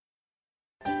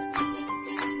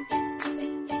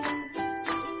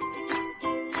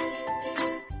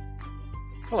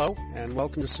Hello, and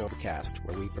welcome to Sobercast,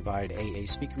 where we provide AA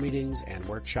speaker meetings and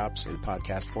workshops in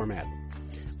podcast format.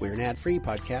 We're an ad-free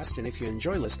podcast, and if you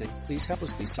enjoy listening, please help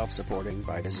us be self-supporting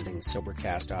by visiting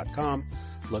Sobercast.com,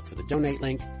 look for the donate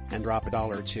link, and drop $1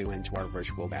 or $2 into our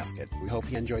virtual basket. We hope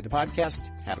you enjoy the podcast.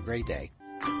 Have a great day.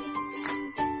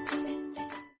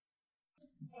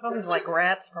 It's always like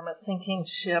rats from a sinking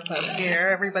ship up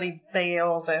here. Everybody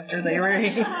bails after they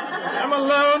read. I'm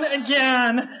alone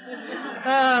again.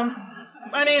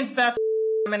 My name's Beth.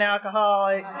 I'm an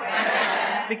alcoholic.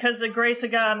 Because of the grace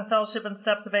of God and the fellowship and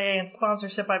steps of AA and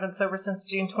sponsorship, I've been sober since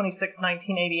June 26,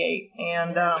 1988.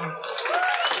 And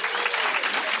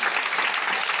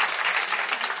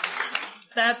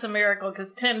that's a miracle, because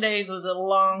 10 days was a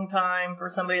long time for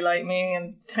somebody like me,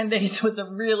 and 10 days was a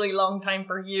really long time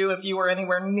for you if you were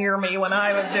anywhere near me when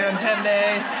I was doing 10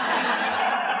 days.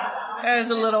 I was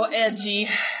a little edgy,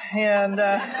 and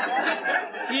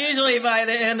usually by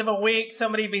the end of a week,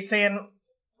 somebody would be saying,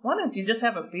 why don't you just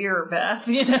have a beer, Beth?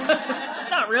 You know,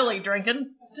 not really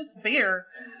drinking, just beer.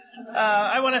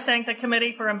 I want to thank the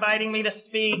committee for inviting me to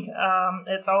speak.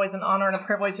 It's always an honor and a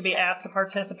privilege to be asked to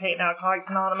participate in Alcoholics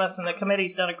Anonymous, and the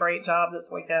committee's done a great job this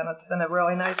weekend. It's been a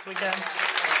really nice weekend.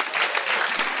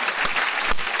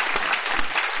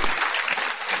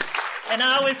 And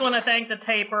I always want to thank the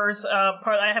tapers.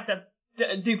 I have to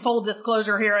do full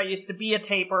disclosure here. I used to be a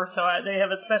taper, so they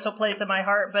have a special place in my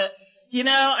heart. But,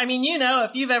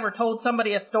 if you've ever told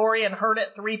somebody a story and heard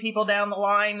it 3 people down the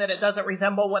line that it doesn't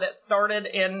resemble what it started,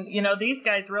 and, these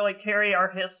guys really carry our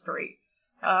history.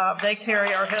 They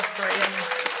carry our history. And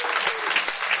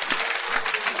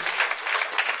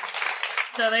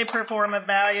so they perform a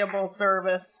valuable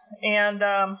service. And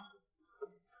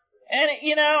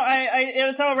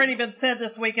it's already been said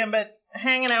this weekend, but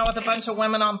hanging out with a bunch of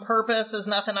women on purpose is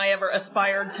nothing I ever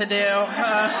aspired to do.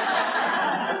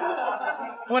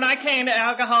 When I came to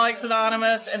Alcoholics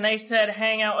Anonymous and they said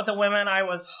hang out with the women, I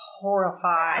was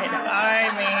horrified.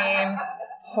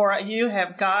 You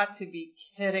have got to be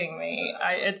kidding me.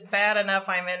 It's bad enough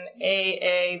I'm in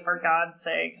AA, for God's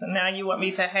sakes, and now you want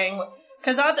me to hang with...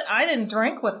 Because I didn't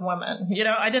drink with women.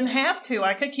 I didn't have to.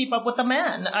 I could keep up with the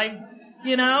men.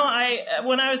 When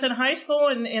I was in high school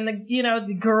and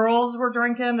the girls were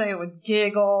drinking, they would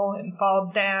giggle and fall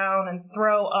down and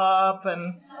throw up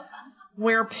and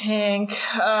wear pink.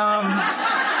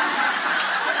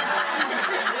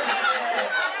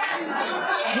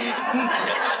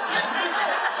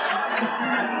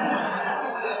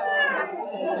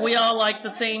 We all like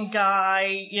the same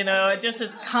guy, it just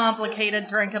is complicated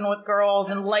drinking with girls,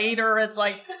 and later it's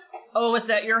like, oh, is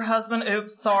that your husband?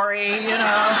 Oops, sorry,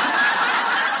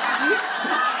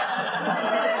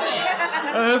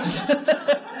 Oops.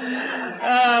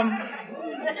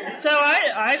 So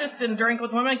I just didn't drink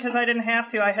with women because I didn't have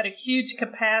to. I had a huge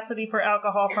capacity for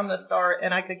alcohol from the start,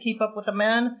 and I could keep up with the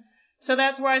men. So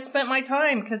that's where I spent my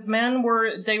time, because men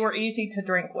were easy to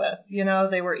drink with.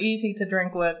 They were easy to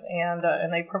drink with, and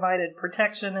they provided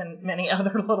protection and many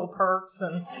other little perks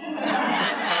and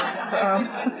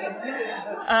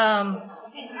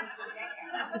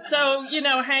So,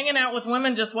 hanging out with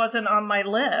women just wasn't on my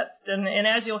list. And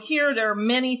as you'll hear, there are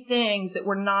many things that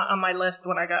were not on my list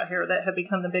when I got here that have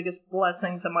become the biggest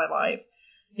blessings in my life.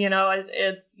 You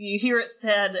hear it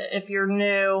said, if you're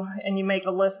new and you make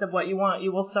a list of what you want,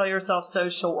 you will sell yourself so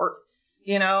short.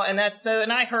 And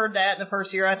and I heard that in the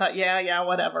first year. I thought, yeah,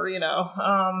 whatever,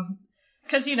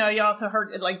 Because, you also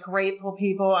heard, like, grateful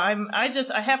people. I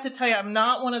have to tell you, I'm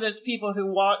not one of those people who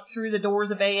walk through the doors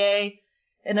of AA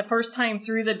and the first time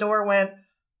through the door went,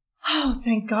 oh,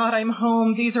 thank God I'm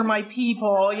home. These are my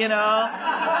people,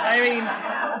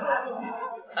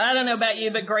 I don't know about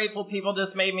you, but grateful people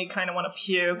just made me kind of want to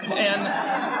puke.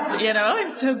 And,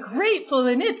 I'm so grateful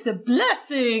and it's a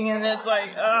blessing. And it's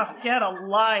like, oh, get a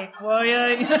life, will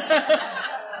you?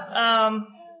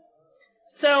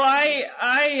 So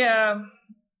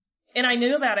and I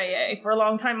knew about AA for a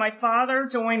long time. My father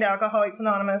joined Alcoholics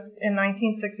Anonymous in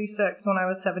 1966 when I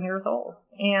was 7 years old.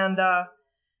 And,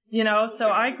 so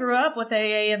I grew up with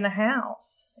AA in the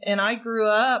house. And I grew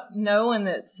up knowing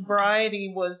that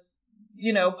sobriety was,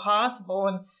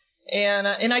 possible. And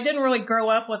I didn't really grow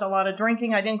up with a lot of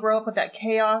drinking. I didn't grow up with that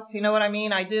chaos. You know what I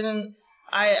mean?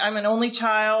 I'm an only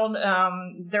child.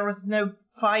 There was no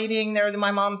fighting there.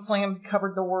 My mom slammed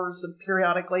cupboard doors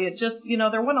periodically. It just,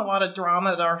 there wasn't a lot of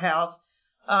drama at our house,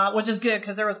 which is good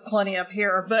because there was plenty up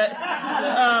here. But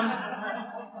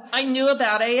I knew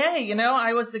about AA.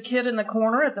 I was the kid in the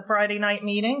corner at the Friday night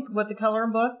meeting with the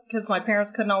coloring book because my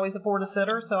parents couldn't always afford a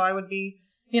sitter. So I would be,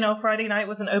 Friday night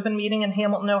was an open meeting in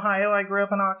Hamilton, Ohio. I grew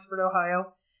up in Oxford,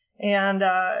 Ohio. And,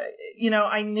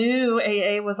 I knew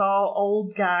AA was all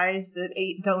old guys that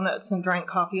ate donuts and drank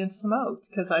coffee and smoked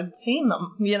because I'd seen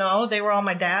them. They were all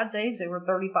my dad's age. They were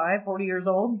 35, 40 years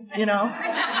old, going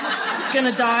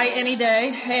to die any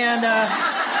day. And,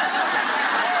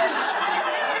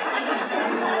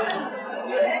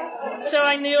 so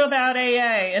I knew about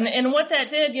AA. And what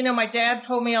that did, my dad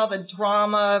told me all the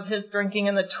drama of his drinking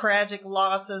and the tragic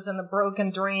losses and the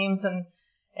broken dreams and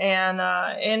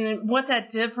what that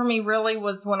did for me really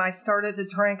was when I started to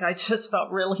drink, I just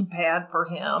felt really bad for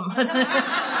him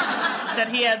that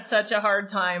he had such a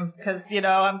hard time because,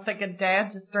 I'm thinking,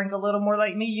 Dad, just drink a little more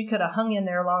like me. You could have hung in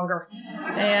there longer.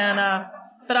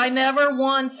 But I never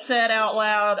once said out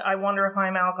loud, I wonder if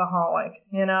I'm alcoholic.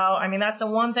 That's the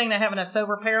one thing that having a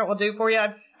sober parent will do for you.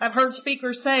 I've heard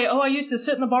speakers say, I used to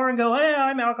sit in the bar and go, hey,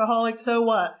 I'm alcoholic, so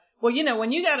what? Well,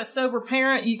 when you got a sober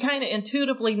parent, you kind of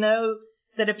intuitively know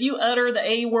that if you utter the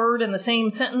A word in the same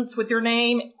sentence with your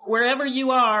name, wherever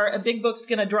you are, a big book's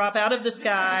going to drop out of the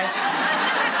sky.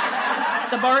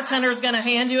 The bartender's going to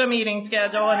hand you a meeting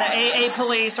schedule, and the AA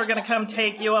police are going to come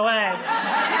take you away.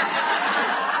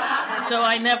 So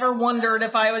I never wondered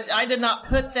if I did not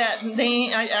put that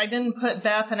name, I didn't put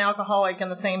Beth and alcoholic in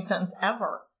the same sentence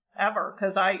ever,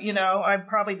 because I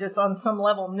probably just on some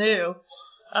level knew.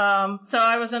 So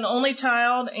I was an only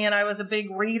child, and I was a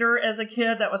big reader as a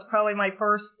kid. That was probably my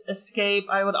first escape.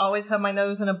 I would always have my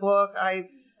nose in a book.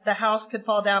 The house could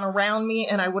fall down around me,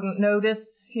 and I wouldn't notice.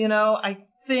 I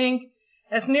think,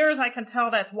 as near as I can tell,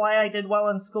 that's why I did well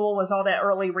in school was all that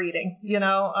early reading.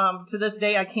 To this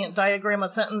day, I can't diagram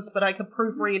a sentence, but I could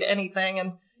proofread anything,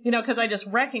 and because I just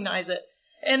recognize it.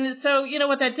 And so,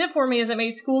 what that did for me is it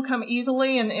made school come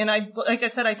easily. And like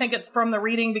I said, I think it's from the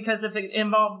reading because if it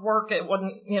involved work, it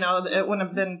wouldn't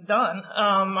have been done.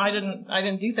 I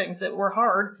didn't do things that were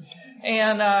hard.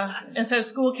 And so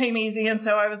school came easy. And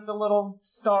so I was the little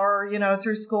star,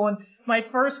 through school. And my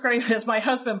first grade, as my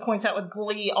husband points out with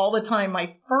glee all the time,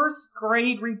 my first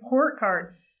grade report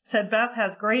card said Beth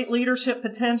has great leadership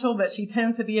potential, but she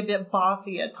tends to be a bit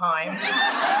bossy at times.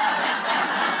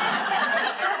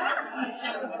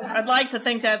 I'd like to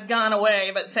think that's gone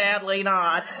away, but sadly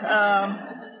not.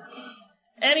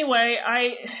 Anyway,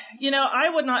 I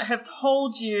would not have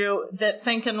told you that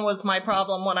thinking was my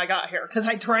problem when I got here, because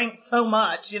I drank so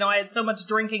much. I had so much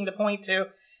drinking to point to.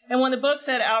 And when the book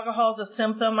said alcohol is a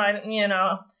symptom, I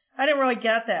didn't really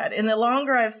get that. And the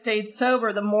longer I've stayed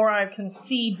sober, the more I can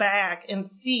see back and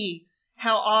see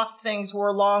how off things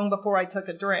were long before I took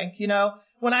a drink.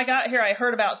 When I got here, I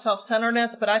heard about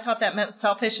self-centeredness, but I thought that meant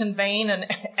selfish and vain. And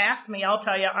ask me, I'll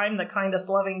tell you, I'm the kindest,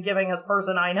 loving, givingest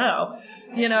person I know,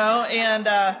 And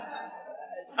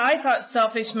I thought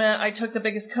selfish meant I took the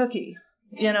biggest cookie,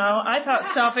 I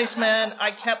thought selfish meant I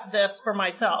kept this for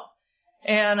myself.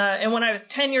 And when I was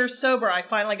 10 years sober, I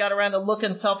finally got around to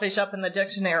looking selfish up in the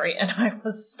dictionary, and I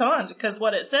was stunned because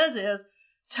what it says is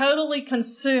totally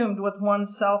consumed with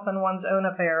oneself and one's own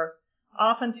affairs,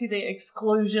 often to the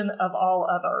exclusion of all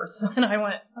others. And I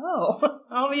went,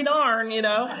 I'll be darned, Who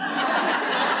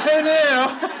knew?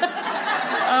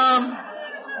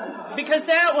 Because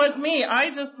that was me. I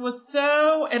just was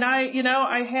so, and I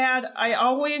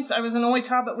was an only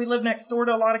child, but we lived next door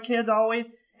to a lot of kids always,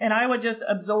 and I would just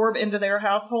absorb into their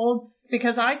household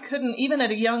because I couldn't, even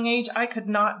at a young age, I could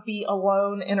not be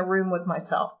alone in a room with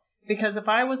myself. Because if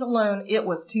I was alone, it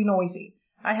was too noisy.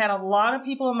 I had a lot of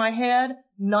people in my head.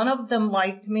 None of them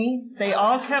liked me. They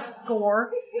all kept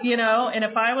score, and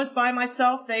if I was by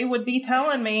myself, they would be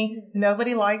telling me,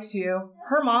 nobody likes you.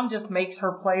 Her mom just makes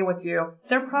her play with you.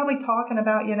 They're probably talking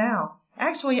about you now.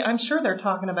 Actually, I'm sure they're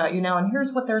talking about you now, and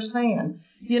here's what they're saying,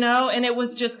 and it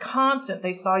was just constant.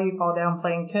 They saw you fall down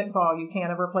playing kickball. You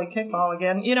can't ever play kickball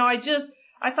again.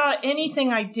 I thought anything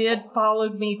I did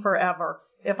followed me forever.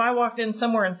 If I walked in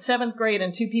somewhere in 7th grade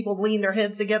and two people leaned their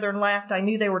heads together and laughed, I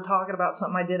knew they were talking about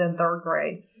something I did in 3rd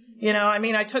grade.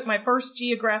 I took my first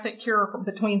geographic cure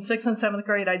between 6th and 7th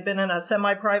grade. I'd been in a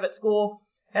semi-private school,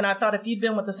 and I thought if you'd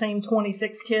been with the same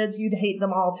 26 kids, you'd hate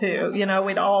them all too.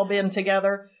 We'd all been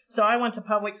together. So I went to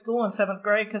public school in 7th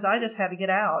grade because I just had to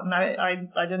get out, and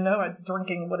I didn't know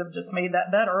drinking would have just made that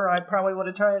better. I probably would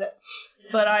have tried it.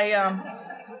 But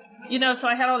so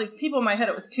I had all these people in my head.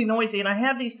 It was too noisy, and I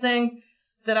had these things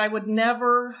that I would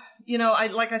never,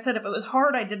 like I said, if it was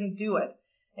hard, I didn't do it.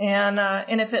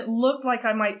 And if it looked like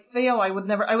I might fail, I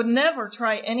would never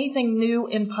try anything new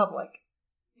in public,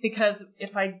 because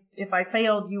if I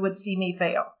failed, you would see me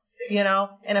fail,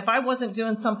 and if I wasn't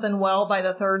doing something well by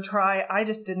the 3rd try, I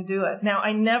just didn't do it. Now,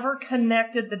 I never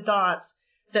connected the dots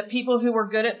that people who were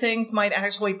good at things might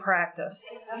actually practice.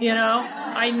 You know,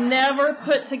 I never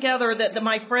put together that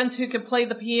my friends who could play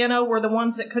the piano were the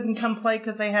ones that couldn't come play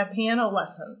because they had piano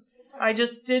lessons. I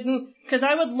just didn't, because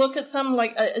I would look at some,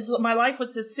 like, my life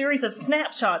was this series of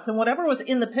snapshots, and whatever was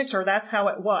in the picture, that's how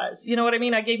it was. You know what I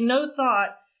mean? I gave no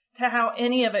thought to how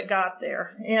any of it got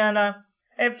there. And I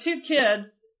have 2 kids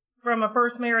from a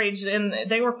first marriage, and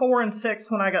they were 4 and 6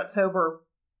 when I got sober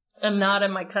and not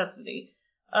in my custody.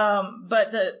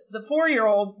 But the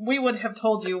 4-year-old, we would have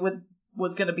told you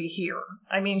was going to be here.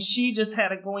 I mean, she just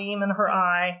had a gleam in her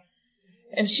eye,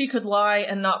 and she could lie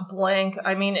and not blink.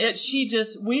 I mean,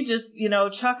 you know,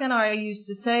 Chuck and I used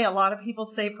to say, a lot of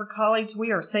people save for college,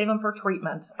 we are saving for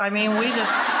treatment. I mean, we just...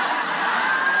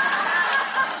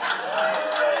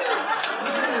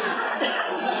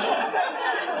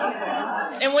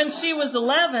 And when she was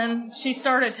 11, she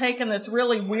started taking this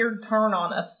really weird turn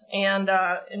on us, and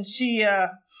she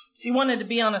wanted to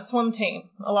be on a swim team.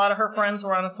 A lot of her friends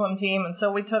were on a swim team, and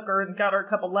so we took her and got her a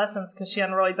couple lessons because she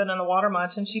hadn't really been in the water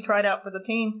much, and she tried out for the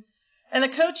team. And the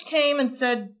coach came and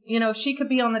said, you know, she could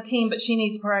be on the team, but she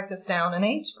needs to practice down an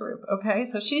age group. Okay,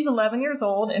 so she's 11 years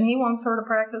old, and he wants her to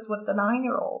practice with the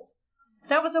 9-year-olds.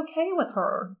 That was okay with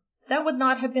her. That would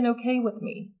not have been okay with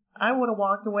me. I would have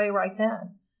walked away right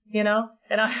then. You know,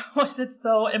 and it's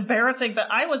so embarrassing, but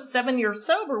I was 7 years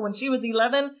sober when she was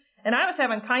 11, and I was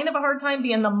having kind of a hard time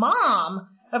being the mom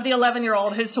of the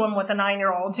 11-year-old who swam with the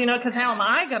 9-year-olds, you know, because how am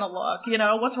I going to look? You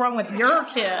know, what's wrong with your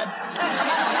kid?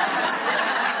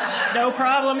 No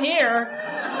problem here.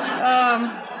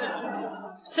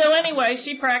 So anyway,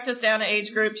 she practiced down an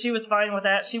age group. She was fine with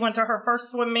that. She went to her first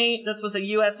swim meet. This was a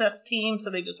USS team, so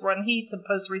they just run heats and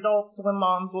post results. Swim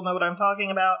moms will know what I'm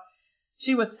talking about.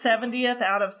 She was 70th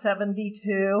out of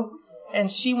 72,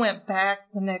 and she went back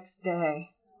the next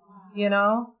day. You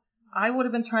know, I would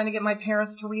have been trying to get my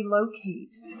parents to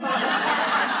relocate.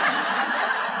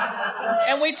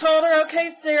 And we told her,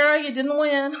 okay, Sarah, you didn't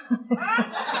win.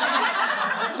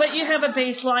 But you have a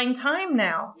baseline time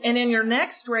now. And in your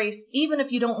next race, even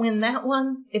if you don't win that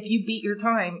one, if you beat your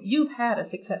time, you've had a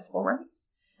successful race.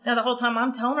 Now, the whole time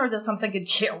I'm telling her this, I'm thinking,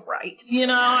 yeah, right. You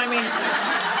know, I mean...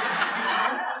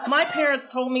 My parents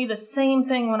told me the same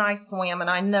thing when I swam,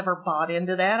 and I never bought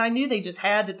into that. I knew they just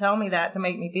had to tell me that to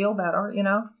make me feel better, you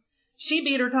know. She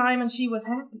beat her time, and she was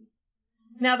happy.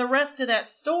 Now, the rest of that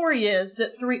story is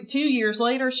that 2 years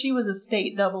later, she was a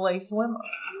state AA swimmer.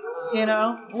 You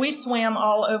know, we swam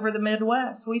all over the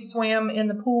Midwest. We swam in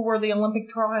the pool where the Olympic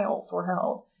trials were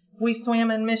held. We swam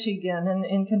in Michigan, and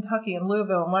in Kentucky, and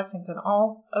Louisville, and Lexington,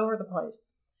 all over the place.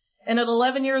 And at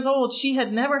 11 years old, she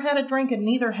had never had a drink, and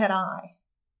neither had I.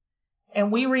 And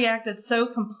we reacted so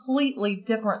completely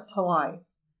different to life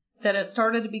that it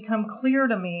started to become clear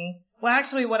to me. Well,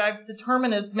 actually, what I've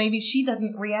determined is maybe she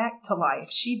doesn't react to life.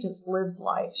 She just lives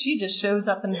life. She just shows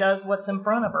up and does what's in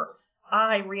front of her.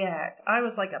 I react. I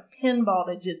was like a pinball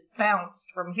that just bounced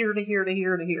from here to here to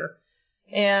here to here.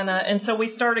 And so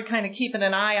we started kind of keeping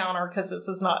an eye on her because this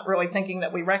is not really thinking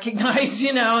that we recognize,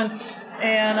 you know,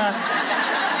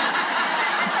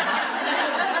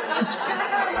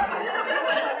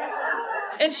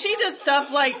 And she did stuff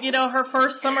like, you know, her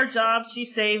first summer job, she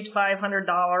saved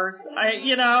 $500.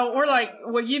 You know, we're like,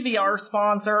 will you be our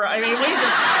sponsor? I mean, we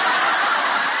just...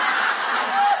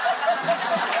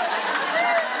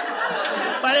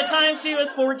 By the time she was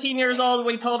 14 years old,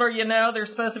 we told her, you know,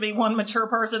 there's supposed to be one mature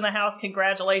person in the house.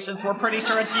 Congratulations. We're pretty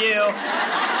sure it's you.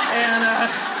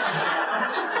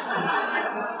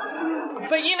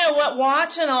 But you know what,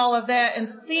 watching all of that and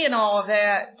seeing all of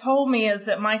that told me is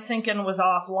that my thinking was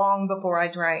off long before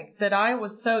I drank. That I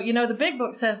was so, you know, the big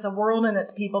book says the world and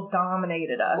its people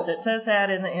dominated us. It says that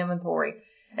in the inventory.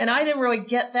 And I didn't really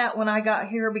get that when I got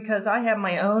here because I have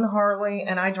my own Harley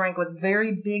and I drank with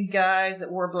very big guys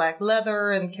that wore black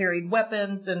leather and carried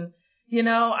weapons. And, you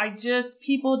know,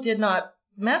 people did not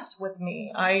mess with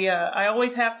me. I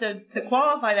always have to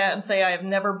qualify that and say I have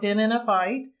never been in a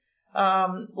fight.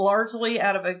 Largely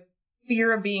out of a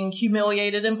fear of being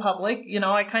humiliated in public. You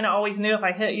know, I kind of always knew if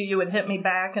I hit you, you would hit me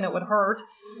back and it would hurt.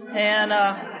 And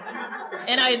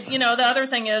I, you know, the other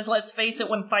thing is, let's face it,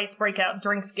 when fights break out,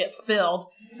 drinks get spilled.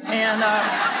 And,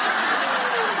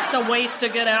 it's a waste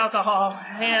of good alcohol.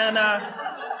 And,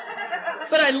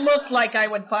 but I looked like I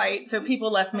would fight, so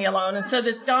people left me alone. And so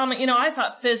this you know, I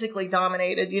thought physically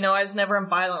dominated. You know, I was never in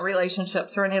violent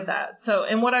relationships or any of that. So,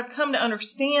 and what I've come to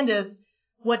understand is,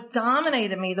 what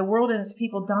dominated me, the world and its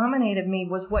people dominated me,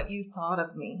 was what you thought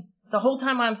of me. The whole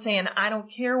time I'm saying, I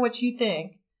don't care what you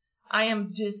think. I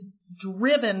am just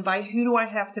driven by who do I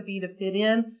have to be to fit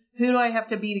in? Who do I have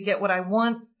to be to get what I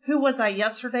want? Who was I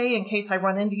yesterday in case I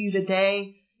run into you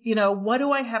today? what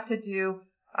do I have to do?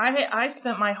 I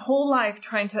spent my whole life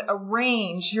trying to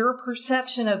arrange your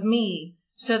perception of me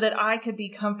so that I could be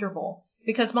comfortable,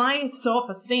 because my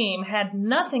self-esteem had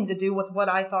nothing to do with what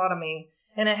I thought of me,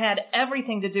 and it had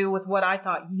everything to do with what I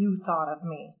thought you thought of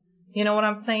me. You know what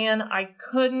I'm saying?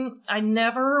 I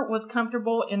never was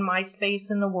comfortable in my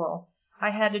space in the world.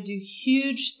 I had to do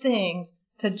huge things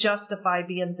to justify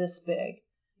being this big.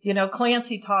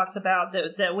 Clancy talks about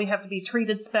that we have to be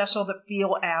treated special to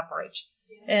feel average.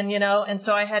 And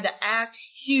so I had to act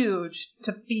huge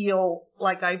to feel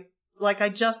like I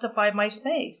justified my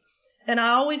space. And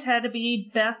I always had to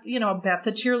be Beth, Beth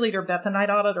the cheerleader, Beth the night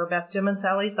auditor, Beth Jim and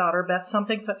Sally's daughter, Beth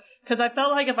something. So, because I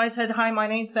felt like if I said, hi, my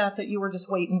name's Beth, that you were just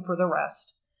waiting for the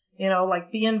rest.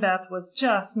 Like being Beth was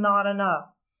just not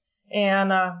enough.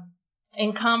 And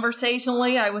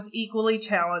conversationally, I was equally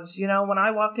challenged. When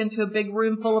I walk into a big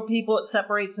room full of people, it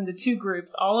separates into two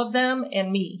groups, all of them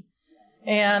and me.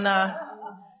 And,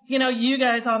 you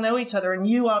guys all know each other and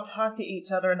you all talk to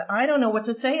each other, and I don't know what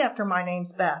to say after my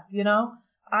name's Beth,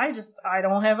 I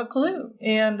don't have a clue.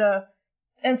 And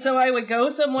so I would go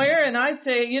somewhere and I'd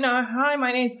say, hi,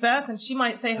 my name's Beth, and she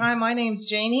might say, hi, my name's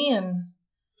Janie, and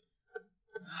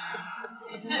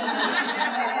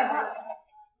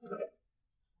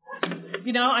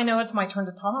I know it's my turn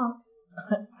to talk.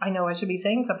 I know I should be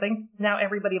saying something. Now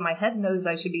everybody in my head knows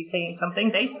I should be saying something.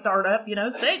 They start up,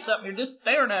 say something. You're just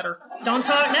staring at her. Don't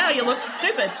talk now. You look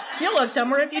stupid. You'll look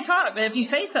dumber if you talk. But if you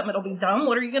say something, it'll be dumb.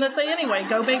 What are you going to say anyway?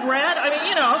 Go Big Red?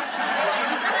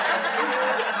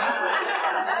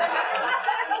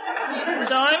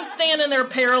 So I'm standing there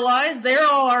paralyzed. They're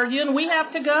all arguing. We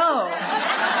have to go.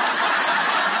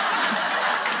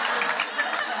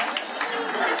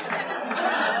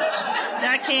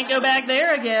 I can't go back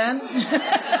there again.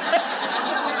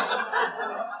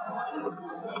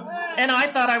 And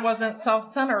I thought I wasn't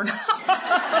self-centered.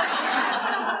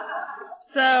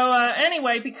 So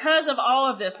anyway, because of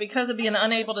all of this, because of being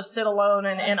unable to sit alone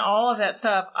and all of that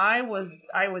stuff, I was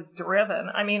driven.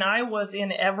 I was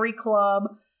in every club.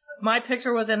 My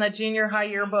picture was in the junior high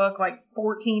yearbook, like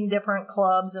 14 different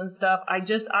clubs and stuff. I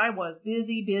was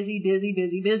busy.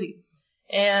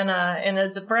 And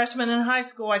as a freshman in high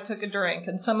school, I took a drink,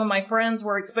 and some of my friends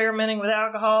were experimenting with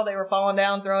alcohol. They were falling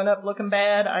down, throwing up, looking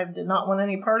bad. I did not want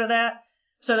any part of that.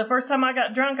 So the first time I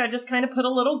got drunk, I just kind of put a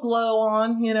little glow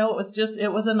on. It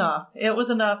was enough. It was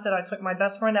enough that I took my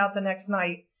best friend out the next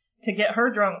night to get her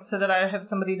drunk so that I'd have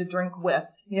somebody to drink with,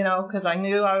 because I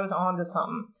knew I was on to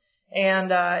something.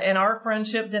 And our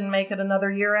friendship didn't make it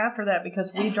another year after that, because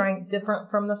we drank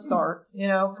different from the start.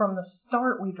 From the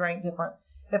start we drank different.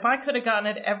 If I could have gotten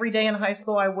it every day in high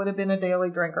school, I would have been a daily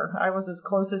drinker. I was as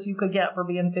close as you could get for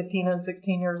being 15 and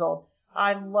 16 years old.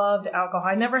 I loved alcohol.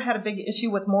 I never had a big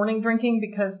issue with morning drinking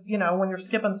because, when you're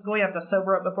skipping school, you have to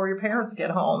sober up before your parents get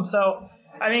home. So,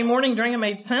 morning drinking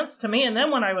made sense to me. And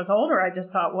then when I was older, I just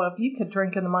thought, well, if you could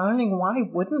drink in the morning, why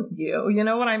wouldn't you? You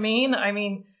know what I mean?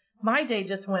 My day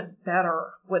just went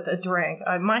better with a drink.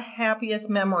 My happiest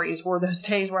memories were those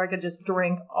days where I could just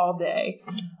drink all day.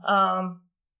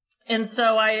 And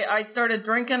so I started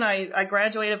drinking. I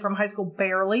graduated from high school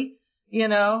barely,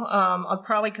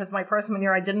 probably because my freshman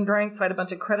year I didn't drink, so I had a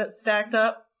bunch of credits stacked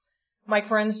up. My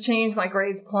friends changed, my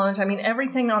grades plunged.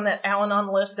 Everything on that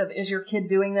Al-Anon list of, is your kid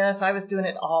doing this? I was doing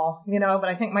it all, but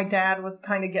I think my dad was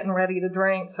kind of getting ready to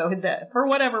drink, so for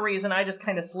whatever reason, I just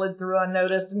kind of slid through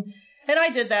unnoticed. And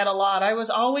I did that a lot. I was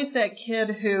always that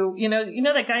kid who,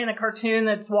 that guy in the cartoon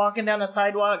that's walking down the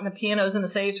sidewalk and the pianos and the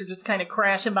safes are just kind of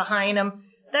crashing behind him.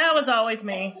 That was always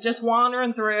me, just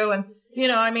wandering through. And,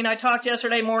 I talked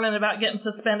yesterday morning about getting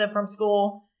suspended from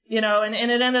school, and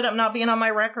it ended up not being on my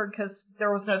record because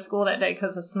there was no school that day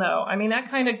because of snow. That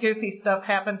kind of goofy stuff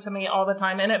happened to me all the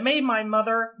time, and it made my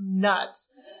mother nuts.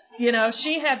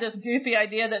 She had this goofy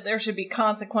idea that there should be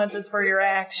consequences for your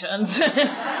actions.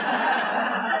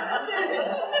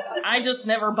 I just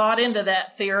never bought into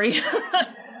that theory.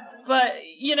 But,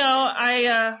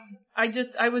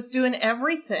 I was doing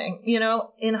everything,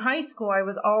 in high school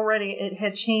it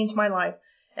had changed my life.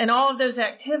 And all of those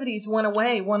activities went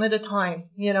away one at a time,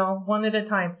 one at a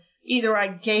time. Either I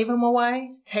gave them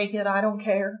away, take it, I don't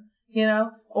care,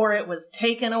 or it was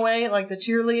taken away like the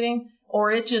cheerleading,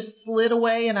 or it just slid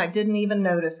away and I didn't even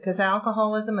notice, because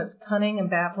alcoholism is cunning and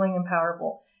baffling and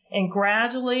powerful. And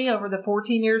gradually, over the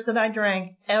 14 years that I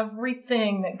drank,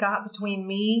 everything that got between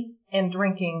me and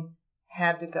drinking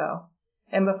had to go.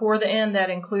 And before the end, that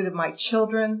included my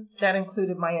children. That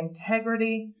included my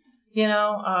integrity.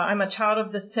 I'm a child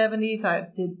of the 70s. I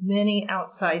did many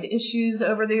outside issues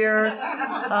over the years.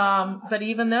 But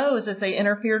even those, as they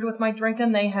interfered with my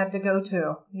drinking, they had to go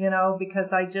too, because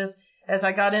as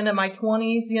I got into my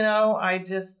 20s, you know, I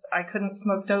couldn't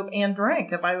smoke dope and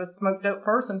drink. If I was smoked dope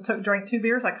first and drank 2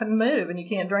 beers, I couldn't move. And you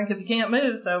can't drink if you can't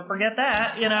move, so forget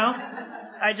that, you know.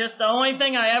 The only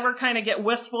thing I ever kind of get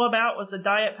wistful about was the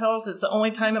diet pills. It's the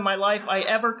only time in my life I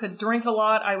ever could drink a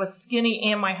lot. I was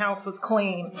skinny and my house was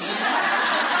clean.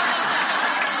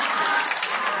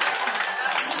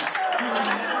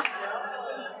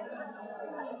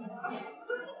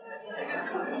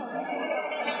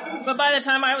 But by the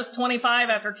time I was 25,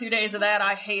 after 2 days of that,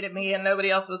 I hated me and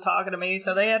nobody else was talking to me,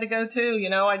 so they had to go too.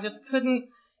 You know, I just couldn't.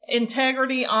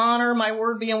 Integrity, honor, my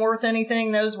word being worth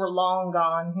anything, those were long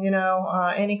gone. You know,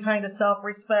 any kind of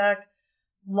self-respect,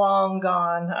 long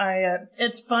gone.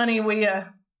 It's funny,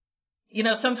 you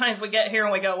know, sometimes we get here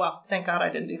and we go, well, thank God I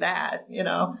didn't do that, you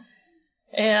know.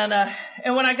 And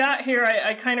when I got here,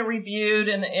 I kind of reviewed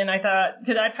and I thought,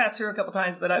 because I passed through a couple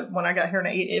times, but when I got here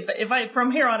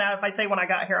from here on out, if I say when I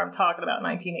got here, I'm talking about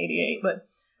 1988.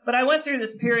 But I went through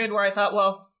this period where I thought,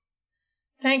 well,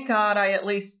 thank God I at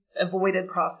least avoided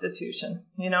prostitution.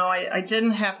 You know, I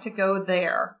didn't have to go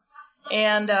there.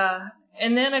 And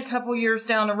then a couple years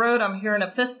down the road, I'm hearing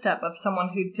a fifth step of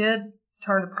someone who did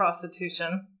turn to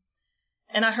prostitution.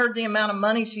 And I heard the amount of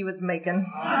money she was making.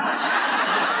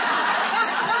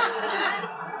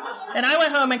 And I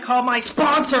went home and called my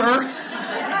sponsor.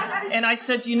 And I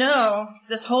said, you know,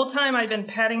 this whole time I've been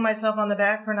patting myself on the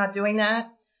back for not doing that.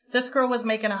 This girl was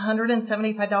making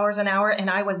 $175 an hour, and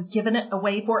I was giving it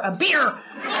away for a beer.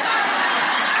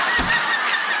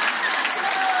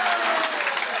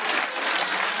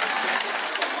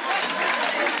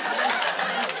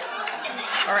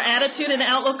 Our attitude and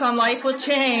outlook on life would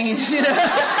change, you know.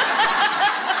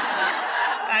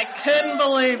 I couldn't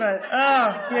believe it.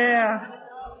 Oh, yeah.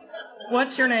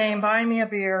 What's your name? Buy me a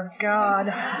beer. God.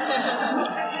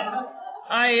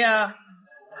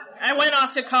 I went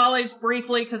off to college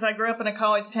briefly because I grew up in a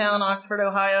college town, Oxford,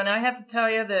 Ohio, and I have to tell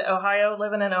you that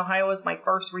living in Ohio was my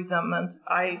first resentment.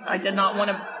 I didn't want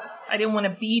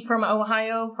to be from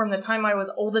Ohio. From the time I was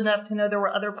old enough to know there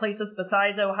were other places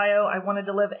besides Ohio, I wanted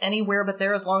to live anywhere but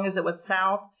there as long as it was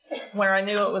south, where I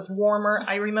knew it was warmer.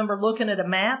 I remember looking at a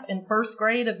map in first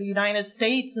grade of the United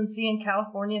States and seeing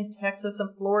California and Texas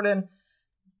and Florida and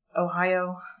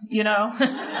Ohio, you know,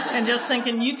 and just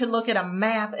thinking you could look at a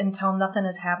map and tell nothing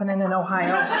is happening in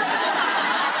Ohio.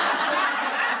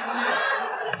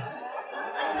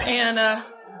 And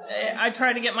I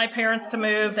tried to get my parents to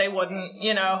move. They wouldn't,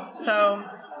 you know. So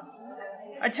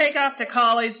I take off to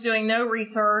college doing no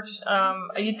research.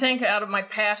 You'd think out of my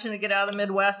passion to get out of the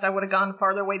Midwest, I would have gone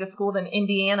farther away to school than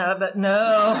Indiana, but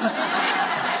no.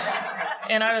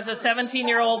 And I was a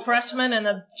 17-year-old freshman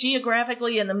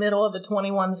geographically in the middle of the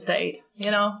 21 state, you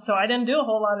know. So I didn't do a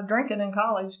whole lot of drinking in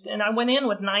college. And I went in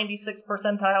with 96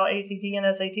 percentile ACT and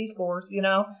SAT scores, you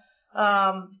know.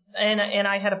 And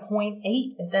I had a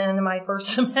 0.8 at the end of my first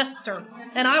semester.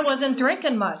 And I wasn't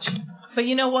drinking much. But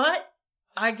you know what?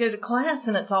 I go to class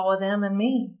and it's all of them and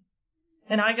me.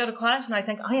 And I go to class and I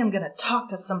think, I am going to talk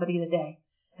to somebody today.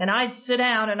 And I'd sit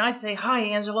down and I'd say, hi,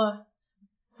 Angela.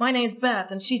 My name's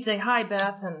Beth, and she'd say, hi,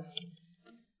 Beth, and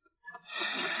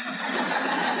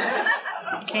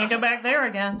can't go back there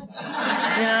again. You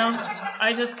know,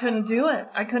 I just couldn't do it.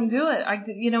 I couldn't do it.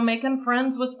 Making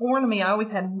friends was foreign to me. I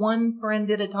always had one friend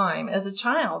at a time. As a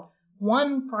child,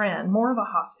 one friend, more of a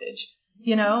hostage,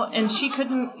 you know, and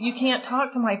you can't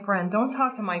talk to my friend. Don't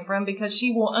talk to my friend because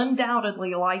she will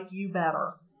undoubtedly like you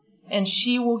better. And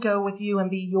she will go with you and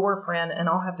be your friend, and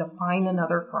I'll have to find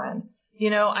another friend. You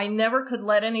know, I never could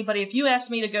let anybody, if you asked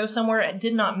me to go somewhere, it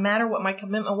did not matter what my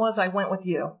commitment was, I went with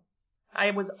you. I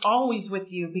was always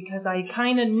with you because I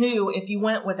kind of knew if you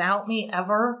went without me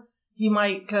ever, you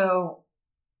might go,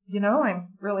 you know, I'm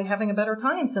really having a better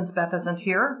time since Beth isn't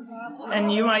here.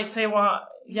 And you might say, well,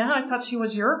 yeah, I thought she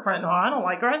was your friend. No, I don't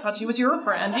like her. I thought she was your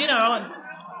friend, you know. And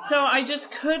so I just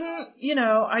couldn't, you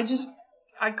know,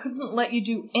 I couldn't let you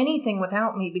do anything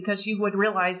without me because you would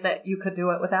realize that you could do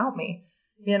it without me.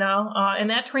 You know, and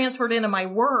that transferred into my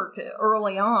work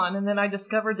early on. And then I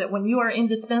discovered that when you are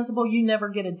indispensable, you never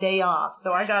get a day off.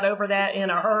 So I got over that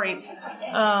in a hurry.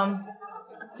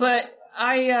 But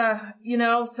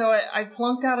I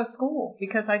flunked out of school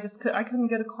because I couldn't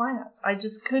go to class. I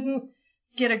just couldn't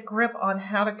get a grip on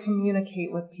how to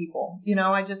communicate with people. You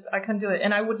know, I couldn't do it.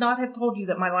 And I would not have told you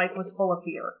that my life was full of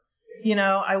fear. You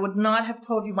know, I would not have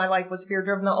told you my life was fear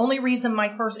driven. The only reason my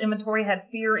first inventory had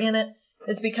fear in it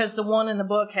is because the one in the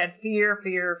book had fear.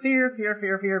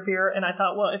 And I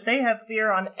thought, well, if they have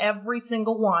fear on every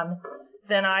single one,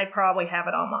 then I probably have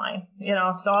it on mine, you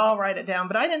know, so I'll write it down.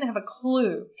 But I didn't have a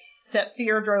clue that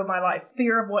fear drove my life.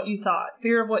 Fear of what you thought.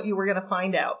 Fear of what you were going to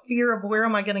find out. Fear of where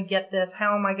am I going to get this?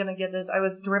 How am I going to get this? I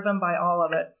was driven by all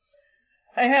of it.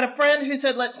 I had a friend who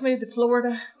said, let's move to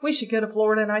Florida. We should go to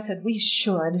Florida. And I said, we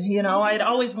should. You know, I'd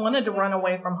always wanted to run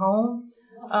away from home.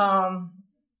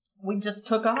 We just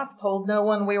took off, told no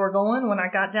one we were going. When I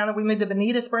got down there, we moved to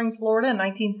Bonita Springs, Florida in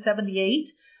 1978.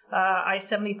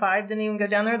 I-75 didn't even go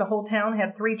down there. The whole town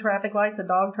had 3 traffic lights, a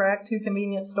dog track, 2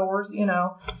 convenience stores, you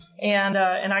know. And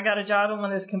I got a job in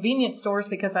one of those convenience stores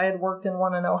because I had worked in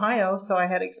one in Ohio, so I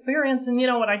had experience. And, you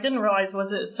know, what I didn't realize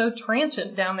was it was so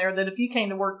transient down there that if you came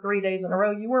to work 3 days in a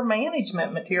row, you were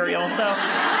management material. So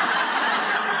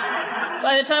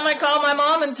by the time I called my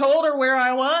mom and told her where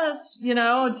I was, you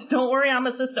know, don't worry, I'm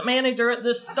assistant manager at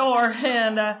this store.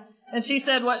 And she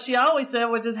said what she always said,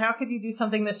 which is, how could you do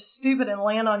something this stupid and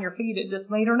land on your feet? It just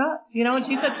made her nuts, you know. And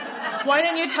she said, why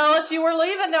didn't you tell us you were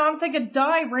leaving? Now I'm thinking,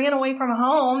 I ran away from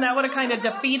home. That would have kind of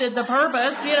defeated the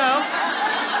purpose, you know.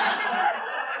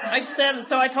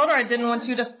 So I told her I didn't want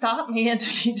you to stop me. And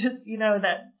she just, you know,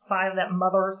 that sign, that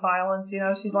mother silence, you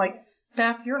know, she's like,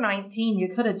 Beth, you're 19.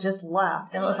 You could have just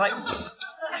left. And it was like,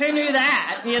 who knew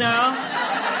that, you know?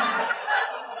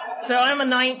 So I'm a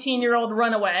 19-year-old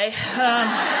runaway.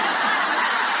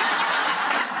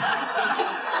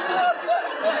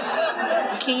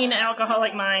 Keen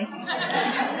alcoholic mind.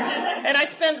 And I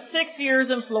spent 6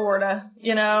 years in Florida,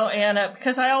 you know, and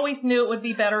because I always knew it would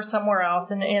be better somewhere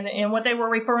else. And what they were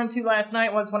referring to last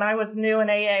night was when I was new in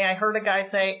AA, I heard a guy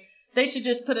say they should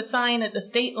just put a sign at the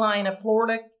state line of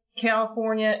Florida,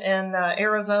 California, and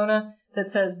Arizona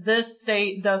that says this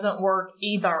state doesn't work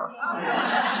either.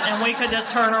 And we could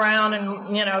just turn around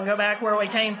and, you know, go back where we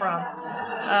came from.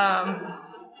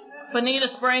 Bonita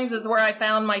Springs is where I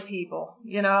found my people.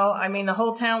 You know, I mean, the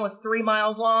whole town was 3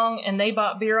 miles long, and they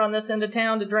bought beer on this end of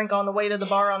town to drink on the way to the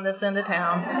bar on this end of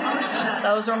town.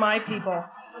 Those are my people.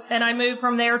 And I moved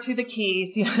from there to the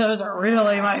Keys. You know, those are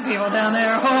really my people down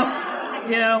there.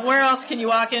 You know, where else can you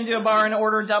walk into a bar and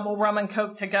order double rum and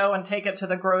Coke to go and take it to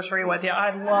the grocery with you?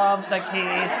 I love the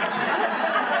Keys.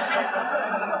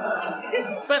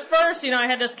 But first, you know, I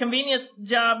had this convenience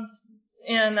jobs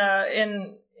in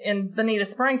Bonita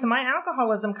Springs, and my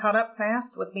alcoholism caught up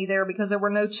fast with me there because there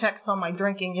were no checks on my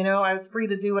drinking. You know, I was free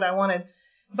to do what I wanted.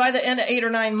 By the end of 8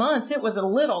 or 9 months, it was a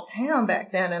little town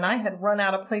back then, and I had run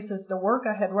out of places to work.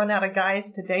 I had run out of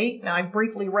guys to date. Now, I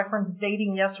briefly referenced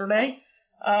dating yesterday.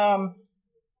 I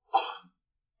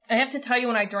have to tell you,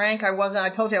 when I drank, I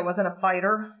told you I wasn't a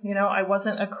fighter. You know, I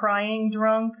wasn't a crying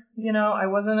drunk. You know, I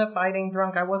wasn't a fighting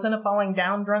drunk. I wasn't a falling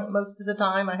down drunk most of the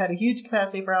time. I had a huge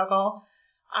capacity for alcohol.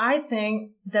 I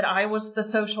think that I was the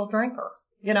social drinker,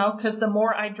 you know, because the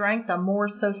more I drank, the more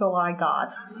social I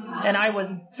got. And I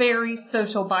was very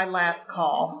social by last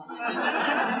call.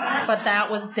 But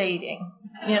that was dating,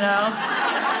 you know.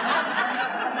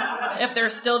 If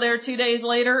they're still there 2 days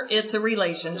later, it's a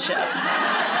relationship.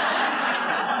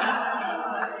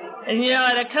 And, you know,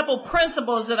 I had a couple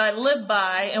principles that I lived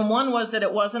by, and one was that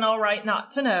it wasn't all right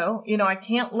not to know. You know, I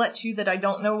can't let you that I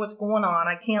don't know what's going on.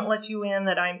 I can't let you in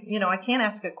that I can't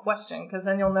ask a question because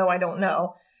then you'll know I don't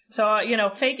know. So, you know,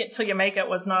 fake it till you make it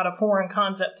was not a foreign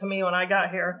concept to me when I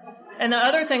got here. And the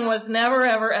other thing was never,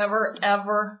 ever, ever,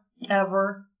 ever,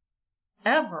 ever,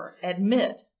 ever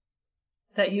admit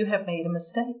that you have made a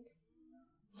mistake.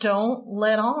 Don't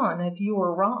let on if you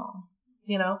were wrong,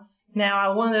 you know.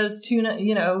 Now, one of those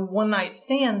one night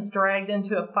stands dragged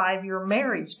into a 5-year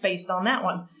marriage based on that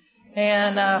one.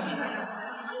 And,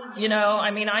 you know,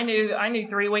 I mean, I knew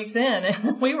 3 weeks in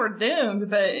and we were doomed,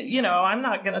 but, you know, I'm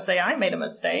not going to say I made a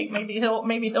mistake. Maybe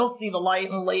he'll see the light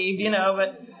and leave, you know,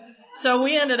 but so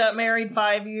we ended up married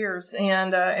 5 years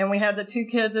and we had the 2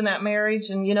 kids in that marriage.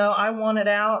 And, you know, I wanted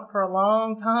out for a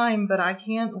long time, but I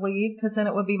can't leave because then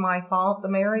it would be my fault. The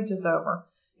marriage is over.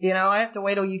 You know, I have to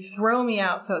wait till you throw me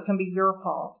out so it can be your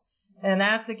fault. And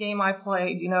that's the game I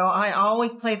played. You know, I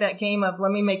always played that game of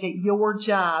let me make it your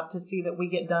job to see that we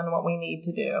get done what we need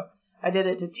to do. I did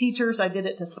it to teachers. I did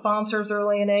it to sponsors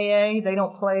early in AA. They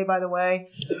don't play, by the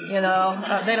way. You know,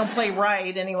 they don't play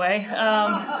right anyway.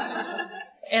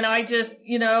 And I just,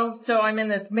 you know, so I'm in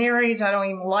this marriage. I don't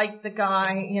even like the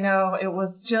guy. You know, it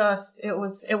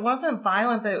wasn't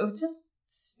violent, but it was just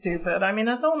stupid. I mean,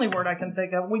 that's the only word I can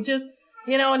think of.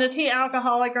 You know, and is he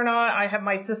alcoholic or not? I have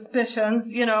my suspicions,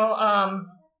 you know.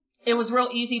 It was real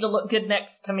easy to look good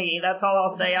next to me. That's all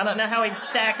I'll say. I don't know how he'd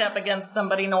stack up against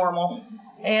somebody normal.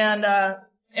 And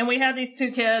we had these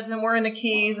 2 kids and we're in the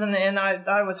Keys and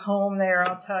I was home there,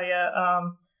 I'll tell you.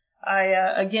 I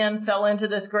again fell into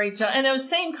this great job. And it was the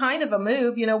same kind of a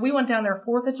move. You know, we went down there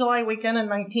 4th of July weekend in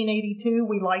 1982.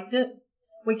 We liked it.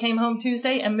 We came home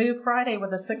Tuesday and moved Friday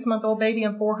with a 6-month-old baby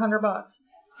and $400.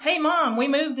 Hey, Mom, we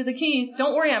moved to the Keys.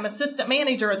 Don't worry, I'm assistant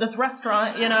manager at this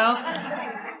restaurant, you know.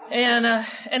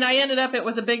 And I ended up, it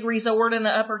was a big resort in the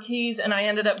Upper Keys, and I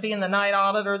ended up being the night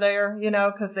auditor there, you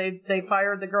know, because they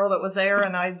fired the girl that was there,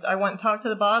 and I went and talked to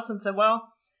the boss and said, well,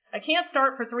 I can't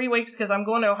start for 3 weeks because I'm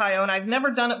going to Ohio, and I've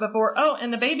never done it before. Oh,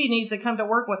 and the baby needs to come to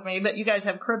work with me, but you guys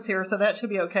have cribs here, so that should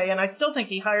be okay. And I still think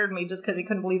he hired me just because he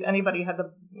couldn't believe anybody had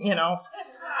the, you know,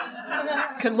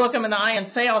 could look him in the eye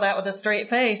and say all that with a straight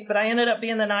face. But I ended up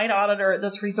being the night auditor at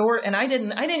this resort, and I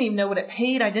didn't even know what it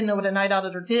paid. I didn't know what a night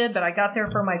auditor did, but I got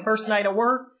there for my first night of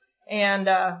work, and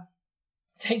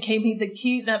they gave me the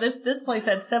keys. Now, this place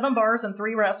had 7 bars and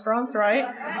 3 restaurants, right?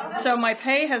 So my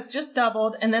pay has just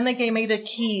doubled, and then they gave me the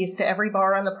keys to every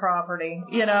bar on the property.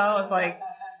 You know, it's like,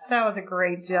 that was a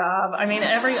great job. I mean,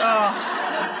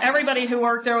 everybody who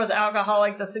worked there was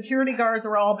alcoholic. The security guards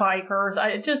were all bikers.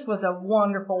 It just was a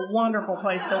wonderful, wonderful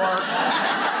place to work.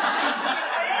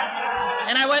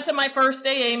 And I went to my first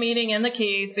AA meeting in the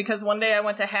Keys because one day I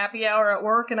went to happy hour at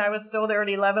work, and I was still there at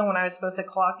 11 when I was supposed to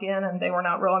clock in, and they were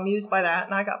not real amused by that,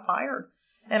 and I got fired.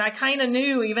 And I kind of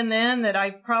knew even then that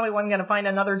I probably wasn't going to find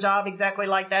another job exactly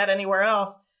like that anywhere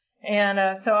else. And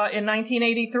so in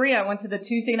 1983, I went to the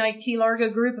Tuesday night Key Largo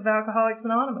group of Alcoholics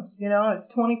Anonymous. You know, I was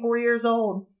 24 years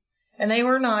old, and they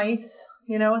were nice.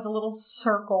 You know, it was a little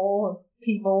circle of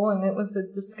people, and it was a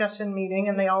discussion meeting,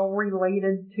 and they all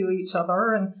related to each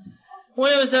other. And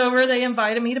when it was over, they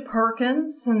invited me to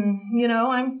Perkins, and, you know,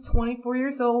 I'm 24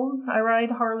 years old. I ride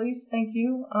Harleys, thank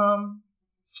you.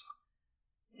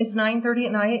 It's 9:30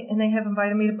 at night, and they have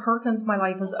invited me to Perkins. My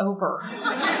life is over.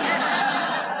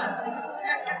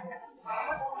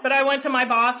 But I went to my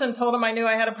boss and told him I knew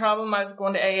I had a problem. I was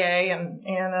going to AA, and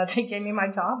they gave me my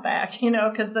job back, you know,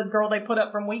 because the girl they put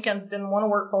up from weekends didn't want to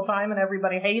work full time, and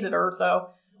everybody hated her, so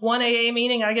one AA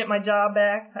meeting, I get my job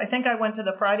back. I think I went to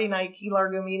the Friday night Key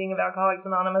Largo meeting of Alcoholics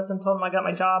Anonymous and told him I got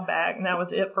my job back, and that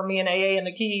was it for me and AA in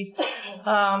the Keys.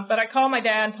 But I called my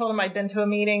dad and told him I'd been to a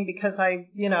meeting because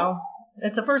you know,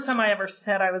 it's the first time I ever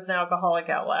said I was an alcoholic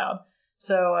out loud.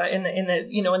 So in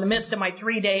the midst of my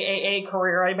 3-day AA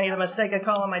career, I made the mistake of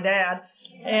calling my dad,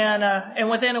 and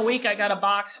within a week I got a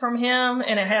box from him,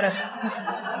 and it had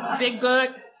a big book,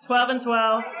 12 and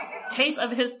 12, tape of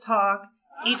his talk.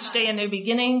 Each day a new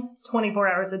beginning, 24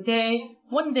 hours a day,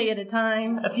 1 day at a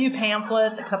time, a few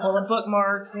pamphlets, a couple of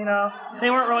bookmarks, you know. They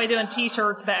weren't really doing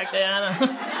T-shirts back then.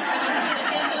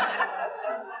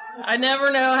 I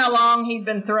never know how long he'd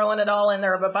been throwing it all in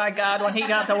there, but by God, when he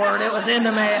got the word, it was in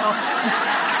the mail.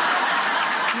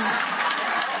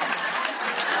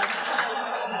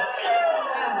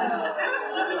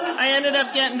 I ended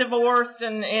up getting divorced,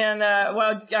 and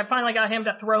I finally got him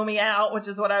to throw me out, which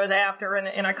is what I was after,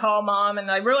 and I called Mom, and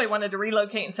I really wanted to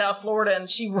relocate in South Florida, and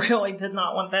she really did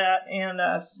not want that, and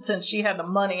since she had the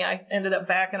money, I ended up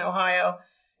back in Ohio,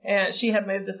 and she had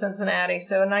moved to Cincinnati.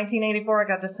 So in 1984, I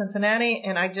got to Cincinnati,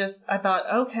 and I thought,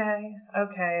 okay,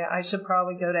 I should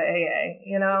probably go to AA,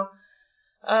 you know.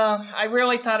 I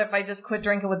really thought if I just quit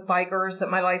drinking with bikers that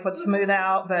my life would smooth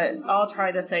out, but I'll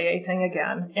try this AA thing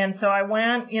again. And so I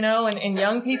went, you know, and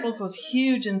Young People's was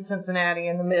huge in Cincinnati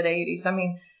in the mid-'80s. I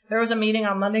mean, there was a meeting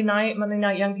on Monday night. Monday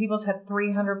night Young People's had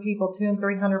 300 people, 200 and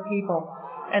 300 people.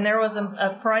 And there was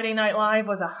a Friday Night Live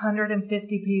was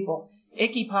 150 people.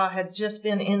 Icky Pa had just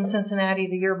been in Cincinnati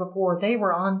the year before. They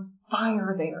were on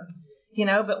fire there. You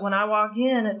know, but when I walk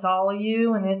in, it's all of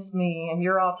you and it's me, and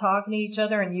you're all talking to each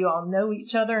other, and you all know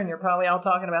each other, and you're probably all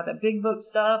talking about the big book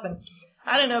stuff. And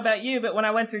I don't know about you, but when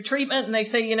I went through treatment and they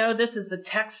say, you know, this is the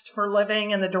text for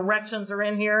living and the directions are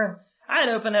in here, and I'd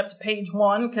open up to page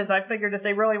 1 because I figured if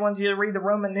they really wanted you to read the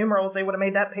Roman numerals, they would have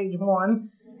made that page 1.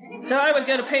 So I would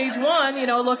go to page 1, you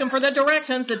know, looking for the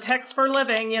directions, the text for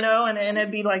living, you know, and it'd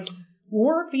be like,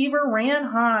 war fever ran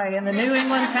high in the New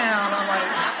England town. I'm like,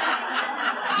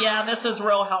 yeah, this is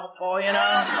real helpful, you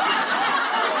know.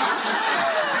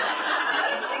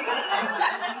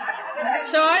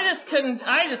 So I just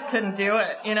couldn't do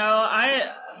it, you know. I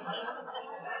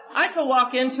could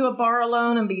walk into a bar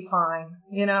alone and be fine,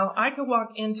 you know. I could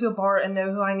walk into a bar and know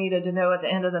who I needed to know at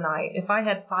the end of the night. If I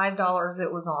had $5,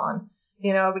 it was on,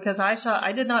 you know, because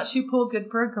I did not shoot pool good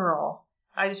for a girl.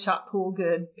 I just shot pool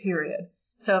good, period.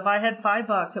 So if I had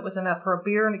 $5, it was enough for a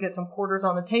beer and to get some quarters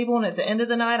on the table. And at the end of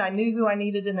the night, I knew who I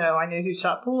needed to know. I knew who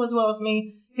shot pool as well as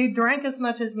me, who drank as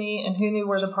much as me, and who knew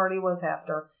where the party was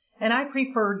after. And I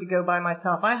preferred to go by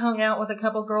myself. I hung out with a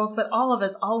couple girls, but all of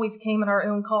us always came in our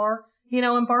own car. You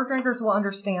know, and bar drinkers will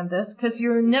understand this because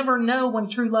you never know when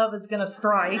true love is going to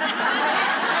strike.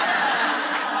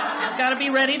 Got to be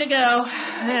ready to go.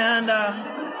 And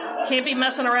Can't be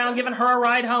messing around giving her a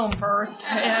ride home first.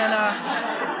 And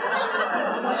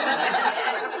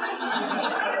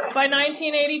by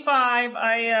 1985,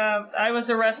 I was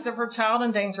arrested for child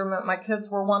endangerment. My kids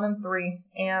were 1 and 3,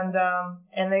 and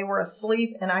they were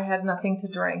asleep, and I had nothing to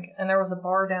drink. And there was a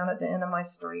bar down at the end of my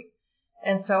street.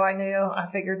 And so I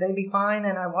figured they'd be fine,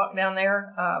 and I walked down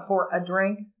there for a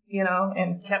drink,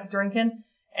 and kept drinking.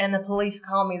 And the police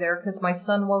called me there because my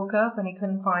son woke up and he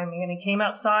couldn't find me. And he came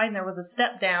outside, and there was a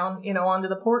step down, onto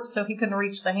the porch, so he couldn't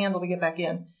reach the handle to get back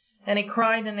in. And he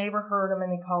cried, and the neighbor heard him,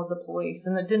 and he called the police.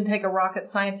 And it didn't take a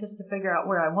rocket scientist to figure out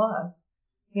where I was.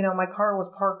 My car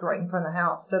was parked right in front of the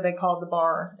house, so they called the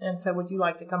bar and said, would you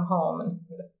like to come home? And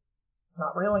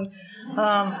not really.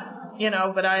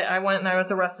 But I went and I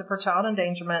was arrested for child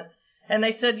endangerment. And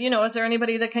they said, is there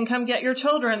anybody that can come get your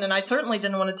children? And I certainly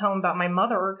didn't want to tell them about my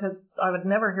mother because I would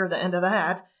never hear the end of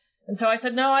that. And so I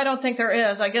said, no, I don't think there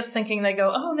is. I guess thinking they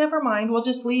go, oh, never mind, we'll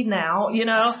just leave now,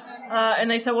 and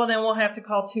they said, well, then we'll have to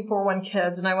call 241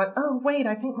 Kids. And I went, oh, wait,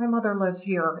 I think my mother lives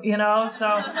here,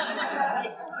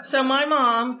 So my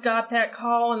mom got that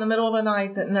call in the middle of the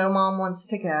night that no mom wants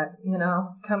to get,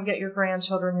 come get your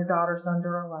grandchildren, your daughter's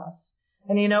under arrest.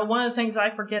 And, one of the things I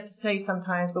forget to say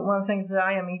sometimes, but one of the things that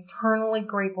I am eternally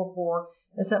grateful for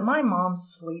is that my mom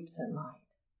sleeps at night.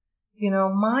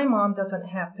 My mom doesn't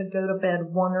have to go to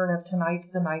bed wondering if tonight's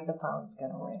the night the phone's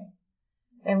going to ring.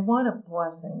 And what a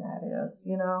blessing that is,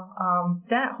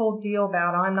 that whole deal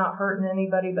about I'm not hurting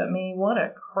anybody but me, what a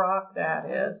crock that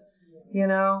is.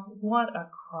 What a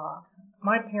crock.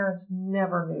 My parents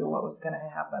never knew what was going to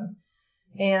happen.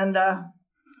 And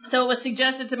so it was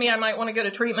suggested to me I might want to go to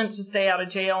treatment to stay out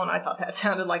of jail, and I thought that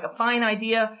sounded like a fine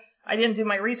idea. I didn't do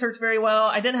my research very well.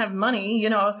 I didn't have money,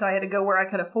 so I had to go where I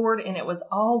could afford, and it was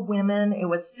all women. It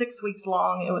was 6 weeks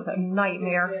long. It was a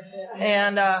nightmare.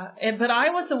 But I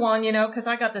was the one, because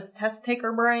I got this test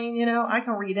taker brain, I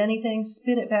can read anything,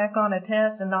 spit it back on a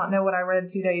test, and not know what I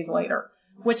read 2 days later,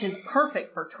 which is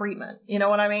perfect for treatment. You know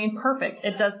what I mean? Perfect.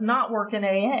 It does not work in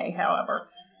AA, however.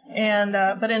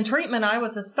 But in treatment, I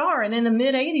was a star, and in the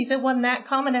mid-'80s, it wasn't that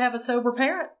common to have a sober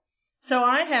parent. So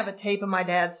I have a tape of my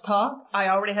dad's talk. I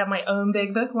already have my own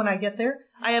big book when I get there.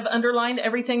 I have underlined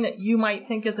everything that you might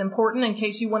think is important in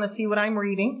case you want to see what I'm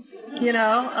reading. I'm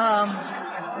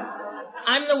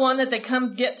the one that they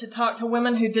come get to talk to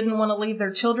women who didn't want to leave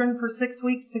their children for 6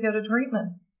 weeks to go to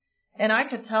treatment. And I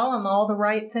could tell them all the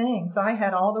right things. I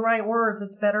had all the right words.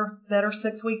 It's better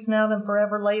 6 weeks now than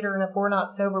forever later. And if we're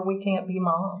not sober, we can't be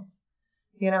moms,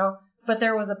 But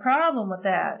there was a problem with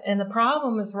that. And the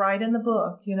problem is right in the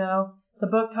book, The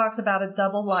book talks about a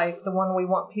double life, the one we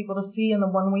want people to see and the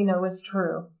one we know is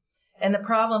true. And the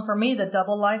problem for me, the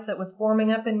double life that was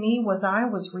forming up in me, was I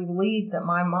was relieved that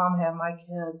my mom had my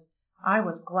kids. I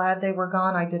was glad they were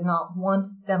gone. I did not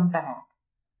want them back.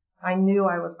 I knew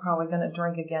I was probably going to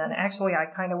drink again. Actually, I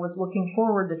kind of was looking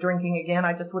forward to drinking again.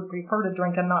 I just would prefer to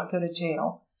drink and not go to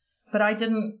jail. But I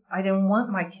didn't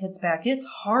want my kids back. It's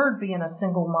hard being a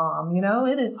single mom,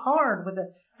 It is hard.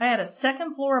 I had a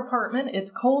second floor apartment. It's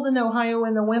cold in Ohio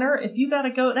in the winter. If you got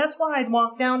to go, that's why I'd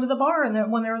walk down to the bar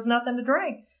when there was nothing to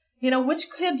drink. Which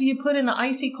kid do you put in the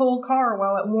icy cold car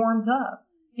while it warms up?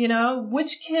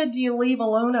 Which kid do you leave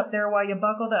alone up there while you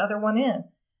buckle the other one in?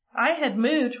 I had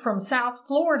moved from South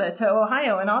Florida to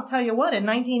Ohio, and I'll tell you what, in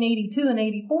 1982 and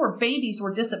 84, babies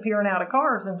were disappearing out of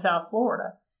cars in South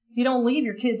Florida. You don't leave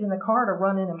your kids in the car to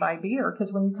run in and buy beer,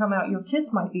 because when you come out, your kids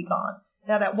might be gone.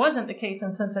 Now, that wasn't the case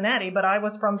in Cincinnati, but I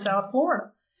was from South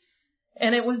Florida.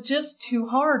 And it was just too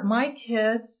hard. My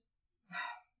kids,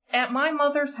 at my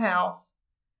mother's house,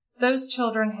 those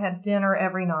children had dinner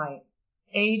every night,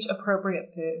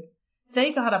 age-appropriate food.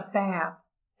 They got a bath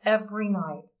every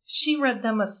night. She read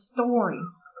them a story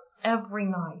every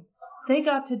night. They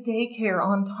got to daycare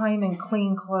on time in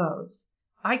clean clothes.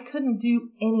 I couldn't do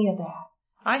any of that.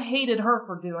 I hated her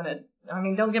for doing it. I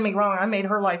mean, don't get me wrong. I made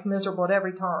her life miserable at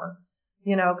every turn,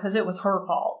 because it was her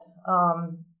fault.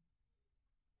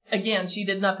 Again, she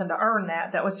did nothing to earn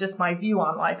that. That was just my view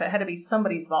on life. It had to be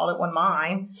somebody's fault. It wasn't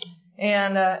mine.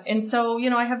 And so,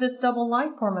 I have this double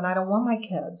life form, and I don't want my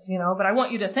kids, but I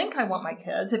want you to think I want my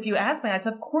kids. If you ask me, I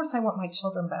said, of course I want my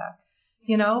children back,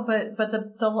 but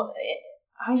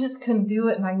I just couldn't do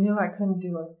it, and I knew I couldn't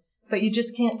do it. But you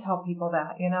just can't tell people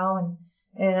that,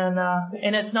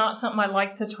 and it's not something I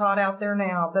like to trot out there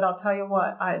now, but I'll tell you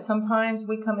what, sometimes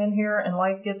we come in here and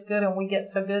life gets good and we get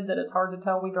so good that it's hard to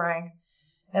tell we drank.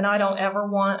 And I don't ever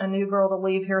want a new girl to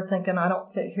leave here thinking I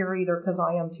don't fit here either because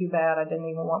I am too bad. I didn't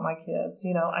even want my kids.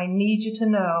 I need you to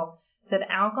know that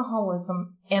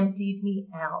alcoholism emptied me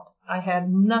out. I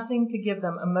had nothing to give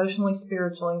them emotionally,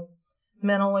 spiritually,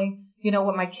 mentally. You know,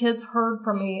 what my kids heard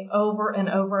from me over and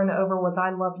over and over was, I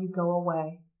love you, go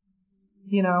away.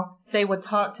 You know, they would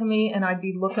talk to me and I'd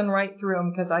be looking right through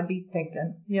them because I'd be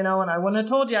thinking, you know, and I wouldn't have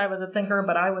told you I was a thinker,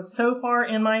 but I was so far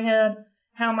in my head.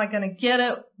 How am I going to get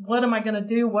it? What am I going to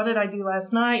do? What did I do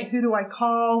last night? Who do I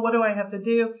call? What do I have to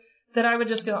do? That I would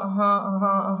just go,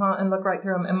 and look right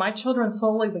through them. And my children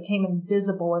slowly became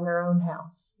invisible in their own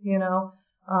house. You know,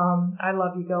 I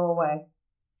love you, go away.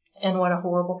 And what a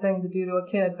horrible thing to do to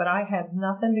a kid, but I had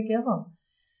nothing to give them.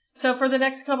 So for the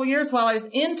next couple of years while I was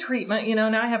in treatment, you know,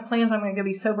 now I have plans. I'm going to go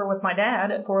be sober with my dad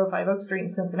at 405 Oak Street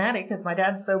in Cincinnati because my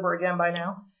dad's sober again by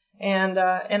now. And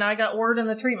I got word in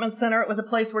the treatment center. It was a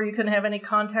place where you couldn't have any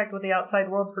contact with the outside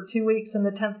world for 2 weeks. And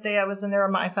the 10th day I was in there,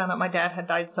 I found out my dad had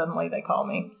died suddenly. They called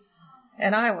me.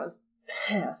 And I was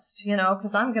pissed, you know,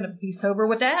 because I'm going to be sober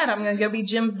with Dad. I'm going to go be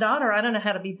Jim's daughter. I don't know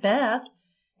how to be Beth.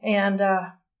 And,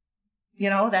 you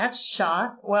know, that's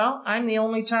shot. Well, I'm the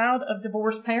only child of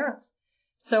divorced parents.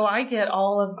 So I get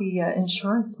all of the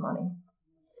insurance money.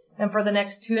 And for the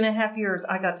next 2.5 years,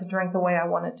 I got to drink the way I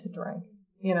wanted to drink,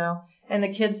 you know. And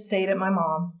the kids stayed at my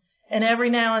mom's. And every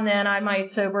now and then I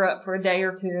might sober up for a day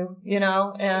or two, you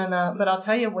know. And but I'll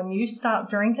tell you, when you stop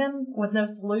drinking with no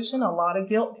solution, a lot of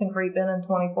guilt can creep in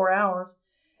 24 hours.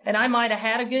 And I might have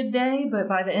had a good day, but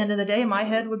by the end of the day, my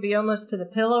head would be almost to the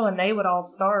pillow, and they would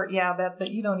all start, yeah, Beth,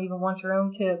 that you don't even want your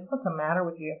own kids. What's the matter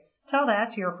with you? Tell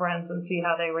that to your friends and see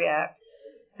how they react.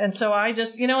 And so I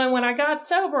just, you know, and when I got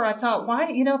sober, I thought, why,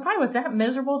 you know, if I was that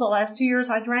miserable the last 2 years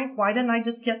I drank, why didn't I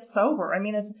just get sober? I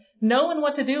mean, it's knowing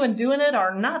what to do and doing it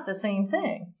are not the same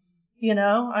thing. You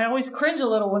know, I always cringe a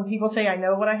little when people say, I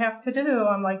know what I have to do.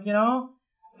 I'm like, you know,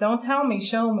 don't tell me,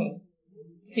 show me.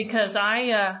 Because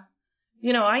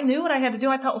you know, I knew what I had to do.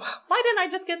 I thought, why didn't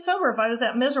I just get sober if I was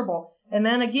that miserable? And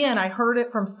then again, I heard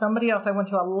it from somebody else. I went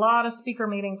to a lot of speaker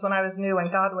meetings when I was new,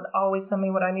 and God would always send me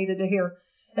what I needed to hear.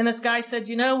 And this guy said,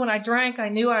 you know, when I drank, I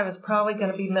knew I was probably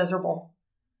going to be miserable.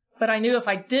 But I knew if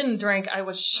I didn't drink, I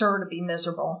was sure to be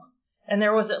miserable. And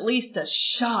there was at least a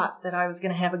shot that I was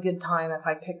going to have a good time if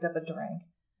I picked up a drink.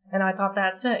 And I thought,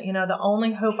 that's it. You know, the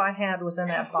only hope I had was in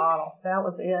that bottle. That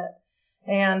was it.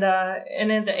 And at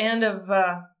the end of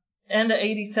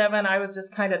 87, I was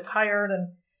just kind of tired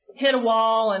and hit a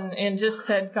wall and just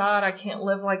said, God, I can't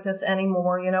live like this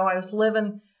anymore. You know, I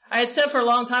had said for a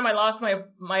long time I lost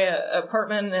my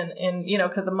apartment and you know,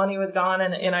 because the money was gone,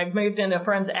 and I moved into a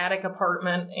friend's attic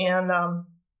apartment, and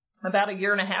about 1.5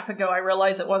 years ago I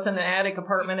realized it wasn't an attic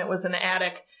apartment, it was an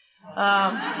attic.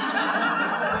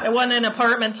 It wasn't an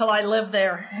apartment till I lived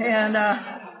there. And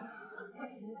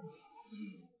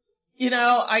you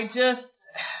know,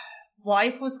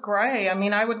 life was gray. I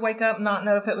mean, I would wake up and not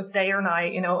know if it was day or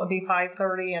night. You know, it would be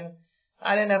 5:30 and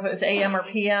I didn't know if it was a.m. or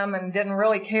p.m. and didn't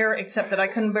really care, except that I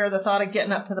couldn't bear the thought of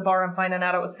getting up to the bar and finding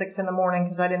out it was 6 a.m.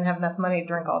 because I didn't have enough money to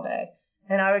drink all day.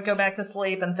 And I would go back to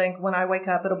sleep and think when I wake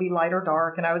up it'll be light or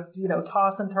dark, and I would, you know,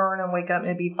 toss and turn and wake up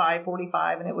and it'd be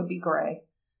 5:45 and it would be gray,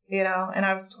 you know. And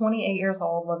I was 28 years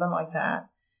old living like that.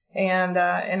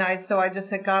 So I just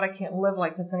said, God, I can't live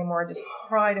like this anymore. I just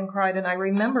cried and cried, and I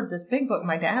remembered this big book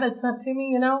my dad had sent to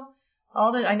me, you know.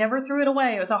 I never threw it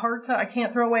away. It was a hardcover. I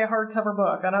can't throw away a hardcover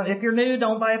book. If you're new,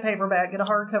 don't buy a paperback. Get a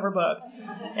hardcover book.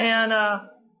 And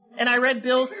I read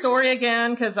Bill's story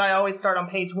again because I always start on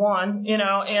page 1, you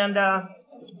know.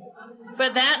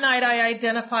 But that night I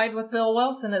identified with Bill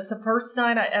Wilson. It's the first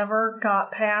night I ever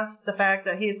got past the fact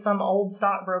that he's some old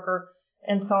stockbroker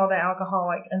and saw the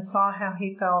alcoholic and saw how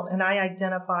he felt. And I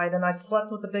identified, and I slept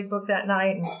with the big book that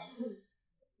night. And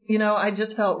you know, I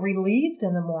just felt relieved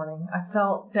in the morning. I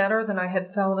felt better than I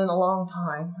had felt in a long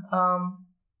time.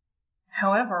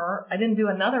 However, I didn't do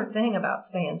another thing about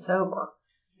staying sober,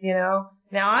 you know.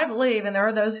 Now, I believe, and there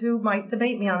are those who might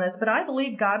debate me on this, but I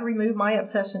believe God removed my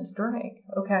obsession to drink,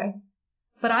 okay?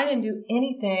 But I didn't do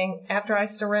anything after I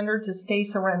surrendered to stay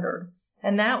surrendered.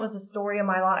 And that was the story of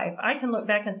my life. I can look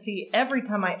back and see every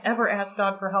time I ever asked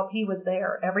God for help, He was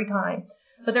there, every time.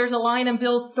 But there's a line in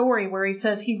Bill's story where he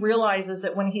says he realizes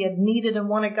that when he had needed and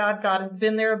wanted God, God had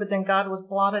been there, but then God was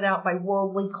blotted out by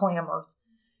worldly clamor.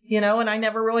 You know, and I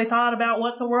never really thought about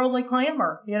what's a worldly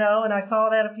clamor, you know, and I saw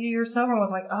that a few years sober and was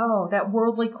like, oh, that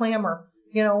worldly clamor,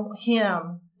 you know,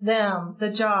 him, them, the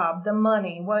job, the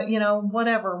money, what, you know,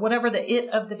 whatever the it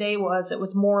of the day was, it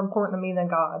was more important to me than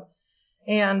God.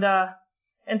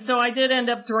 And so I did end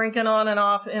up drinking on and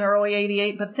off in early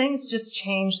 88, but things just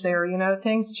changed there, you know,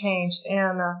 things changed.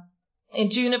 in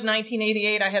June of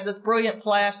 1988, I had this brilliant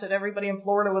flash that everybody in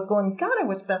Florida was going, God, I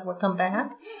wish Beth would come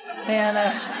back. And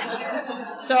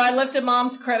so I lifted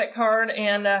Mom's credit card,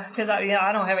 and because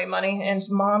I don't have any money, and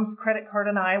Mom's credit card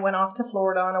and I went off to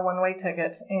Florida on a one-way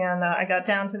ticket. And I got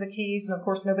down to the Keys, and of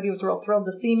course nobody was real thrilled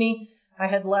to see me. I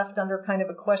had left under kind of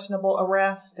a questionable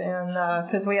arrest, and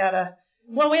because we had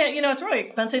it's really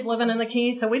expensive living in the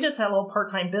Keys, so we just had a little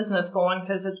part-time business going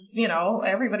because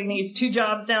everybody needs 2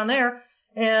 jobs down there.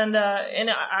 And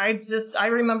I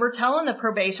remember telling the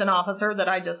probation officer that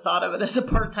I just thought of it as a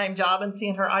part-time job, and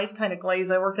seeing her eyes kind of glaze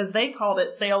over because they called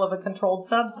it sale of a controlled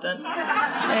substance.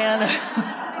 And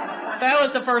that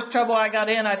was the first trouble I got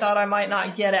in. I thought I might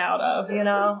not get out of,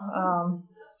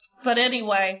 but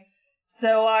anyway,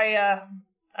 so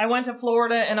I went to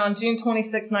Florida, and on June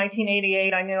 26,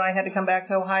 1988, I knew I had to come back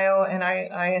to Ohio, and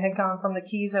I had gone from the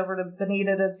Keys over to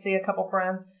Bonita to see a couple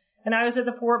friends. And I was at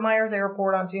the Fort Myers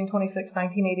airport on June 26,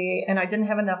 1988, and I didn't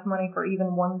have enough money for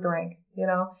even one drink,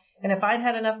 And if I'd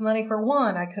had enough money for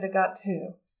one, I could have got 2.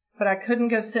 But I couldn't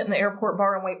go sit in the airport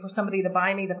bar and wait for somebody to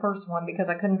buy me the first one because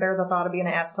I couldn't bear the thought of being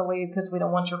asked to leave because we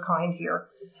don't want your kind here.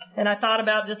 And I thought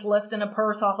about just lifting a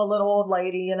purse off a little old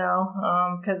lady,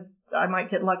 because I might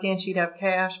get lucky and she'd have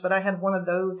cash. But I had one of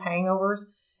those hangovers.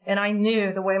 And I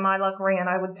knew the way my luck ran,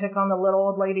 I would pick on the little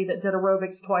old lady that did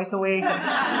aerobics twice a week.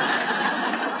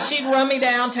 She'd run me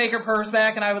down, take her purse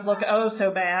back, and I would look oh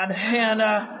so bad. And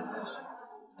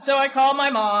so I called my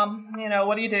mom.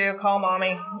 What do you do? Call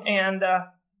Mommy. And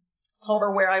told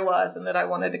her where I was and that I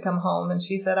wanted to come home. And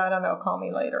she said, I don't know, call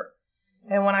me later.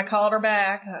 And when I called her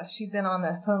back, she'd been on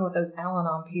the phone with those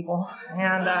Al-Anon people.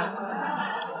 And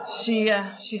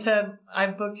she said,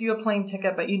 I've booked you a plane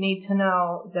ticket, but you need to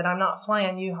know that I'm not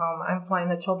flying you home. I'm flying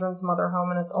the children's mother home,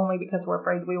 and it's only because we're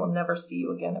afraid we will never see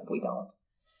you again if we don't.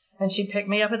 And she picked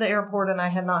me up at the airport, and I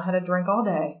had not had a drink all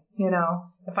day.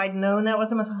 If I'd known that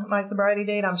was my sobriety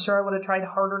date, I'm sure I would have tried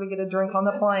harder to get a drink on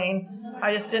the plane.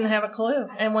 I just didn't have a clue.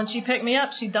 And when she picked me up,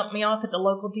 she dumped me off at the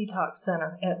local detox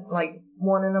center at like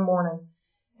 1 a.m.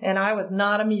 And I was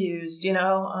not amused,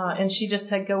 and she just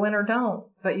said, go in or don't,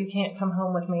 but you can't come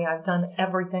home with me. I've done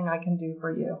everything I can do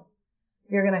for you.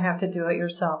 You're going to have to do it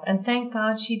yourself. And thank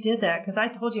God she did that, because I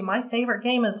told you my favorite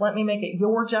game is let me make it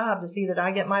your job to see that I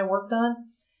get my work done.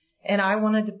 And I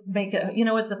wanted to make it,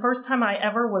 it's the first time I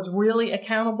ever was really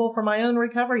accountable for my own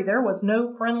recovery. There was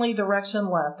no friendly direction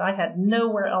left. I had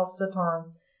nowhere else to turn.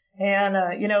 And,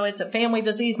 it's a family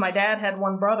disease. My dad had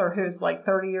one brother who's like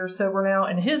 30 years sober now,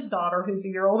 and his daughter, who's a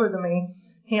year older than me,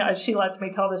 she lets me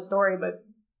tell this story, but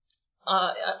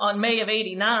on May of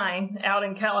 89, out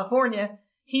in California,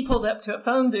 he pulled up to a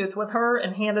phone booth with her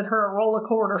and handed her a roll of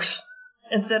quarters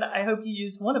and said, I hope you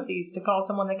use one of these to call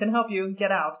someone that can help you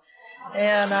get out.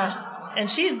 And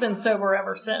she's been sober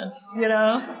ever since,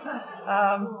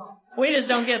 we just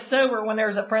don't get sober when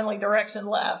there's a friendly direction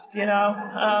left,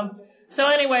 So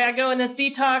anyway, I go in this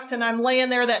detox, and I'm laying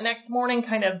there that next morning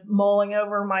kind of mulling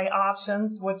over my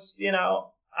options, which,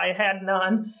 I had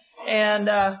none. And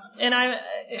I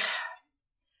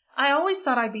always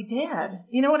thought I'd be dead.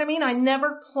 You know what I mean? I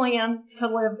never planned to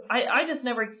live. I just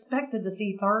never expected to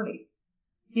see 30,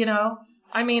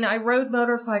 I rode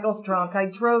motorcycles drunk. I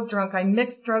drove drunk. I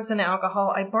mixed drugs and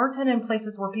alcohol. I bartended in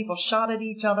places where people shot at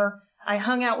each other. I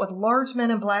hung out with large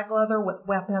men in black leather with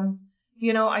weapons.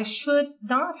 I should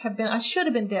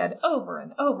have been dead over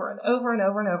and over and over and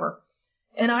over and over.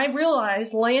 And I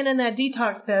realized laying in that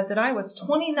detox bed that I was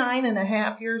 29 and a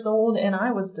half years old, and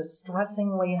I was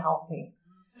distressingly healthy.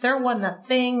 There wasn't a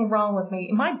thing wrong with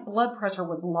me. My blood pressure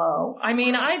was low.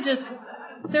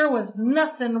 There was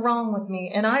nothing wrong with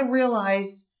me. And I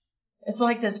realized it's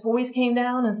like this voice came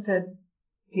down and said,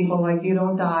 people like you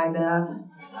don't die, Beth.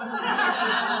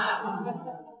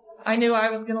 I knew I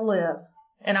was going to live.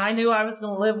 And I knew I was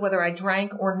going to live whether I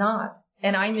drank or not.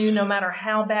 And I knew no matter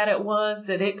how bad it was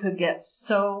that it could get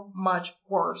so much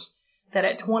worse. That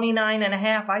at 29 and a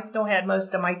half, I still had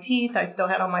most of my teeth. I still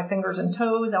had all my fingers and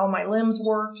toes. All my limbs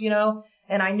worked,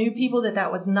 And I knew people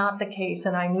that was not the case,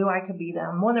 and I knew I could be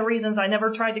them. One of the reasons I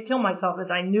never tried to kill myself is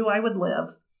I knew I would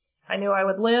live. I knew I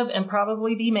would live and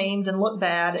probably be maimed and look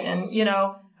bad. And,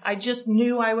 I just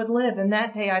knew I would live. And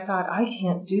that day I thought, I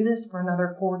can't do this for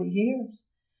another 40 years.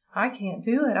 I can't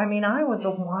do it. I was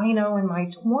a wino in my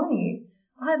 20s.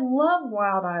 I love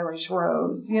Wild Irish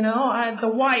Rose, I had the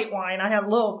white wine. I had a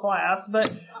little glass, but,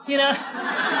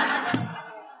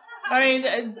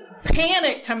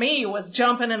 panic to me was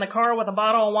jumping in the car with a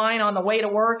bottle of wine on the way to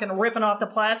work and ripping off the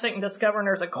plastic and discovering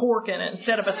there's a cork in it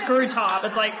instead of a screw top.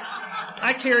 It's like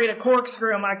I carried a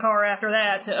corkscrew in my car after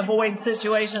that to avoid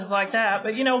situations like that.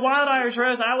 But, Wild Irish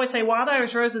Rose, I always say Wild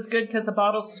Irish Rose is good because the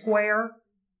bottle's square.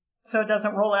 so it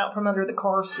doesn't roll out from under the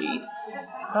car seat.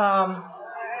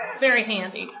 Very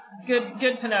handy.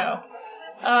 Good to know.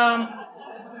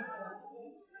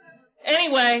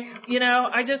 Anyway,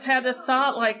 I just had this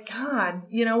thought like, God,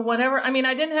 whatever. I mean,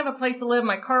 I didn't have a place to live.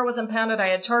 My car was impounded. I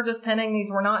had charges pending.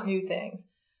 These were not new things.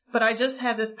 But I just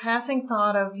had this passing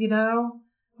thought of,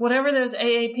 whatever those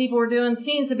AA people are doing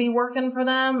seems to be working for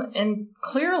them. And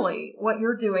clearly what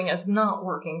you're doing is not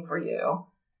working for you.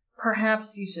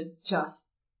 Perhaps you should just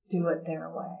do it their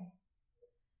way.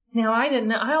 Now, I didn't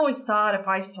know. I always thought if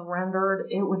I surrendered,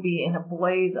 it would be in a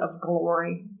blaze of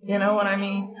glory. You know what I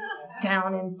mean?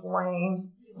 Down in flames,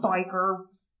 biker,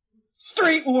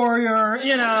 street warrior,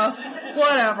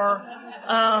 whatever.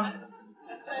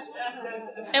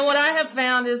 And what I have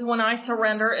found is when I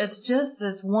surrender, it's just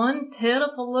this one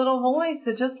pitiful little voice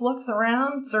that just looks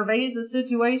around, surveys the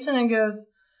situation, and goes,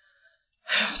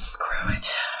 screw it,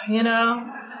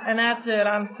 and that's it.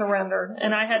 I'm surrendered.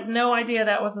 And I had no idea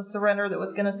that was a surrender that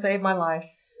was going to save my life.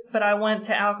 But I went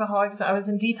to Alcoholics. I was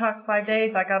in detox 5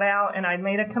 days. I got out, and I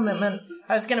made a commitment.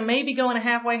 I was going to maybe go in a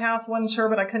halfway house. Wasn't sure,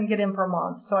 but I couldn't get in for a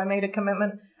month. So I made a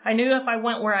commitment. I knew if I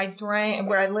went where I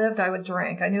lived, I would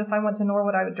drink. I knew if I went to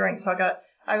Norwood, I would drink. So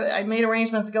I made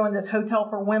arrangements to go in this hotel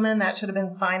for women. That should have been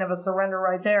a sign of a surrender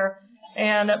right there.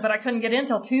 But I couldn't get in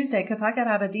till Tuesday because I got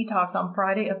out of detox on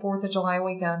Friday at 4th of July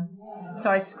weekend. So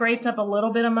I scraped up a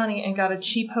little bit of money and got a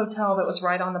cheap hotel that was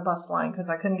right on the bus line because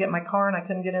I couldn't get my car and I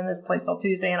couldn't get in this place till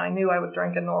Tuesday, and I knew I would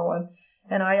drink in Norwood.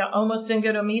 And I almost didn't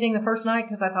go to a meeting the first night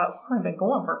because I thought, I've been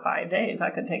going for 5 days. I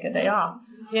could take a day off.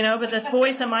 But this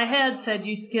voice in my head said,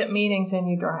 you skip meetings and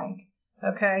you drank.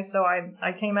 Okay, so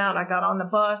I came out and I got on the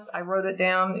bus. I wrote it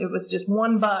down. It was just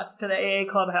one bus to the AA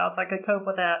clubhouse. I could cope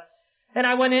with that. And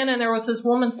I went in and there was this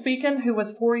woman speaking who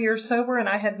was 4 years sober, and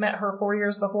I had met her 4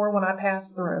 years before when I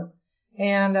passed through.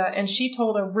 And she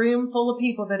told a room full of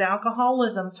people that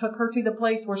alcoholism took her to the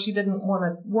place where she didn't want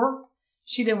to work.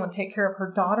 She didn't want to take care of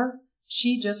her daughter.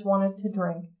 She just wanted to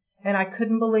drink. And I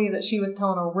couldn't believe that she was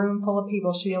telling a room full of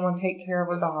people she didn't want to take care of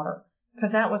her daughter.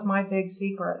 Because that was my big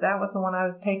secret. That was the one I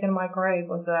was taking to my grave,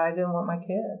 was that I didn't want my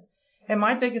kids. And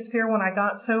my biggest fear when I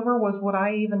got sober was, would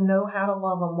I even know how to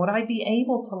love them? Would I be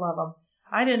able to love them?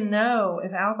 I didn't know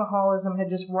if alcoholism had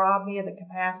just robbed me of the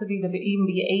capacity to even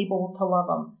be able to love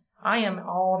them. I am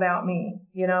all about me.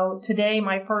 Today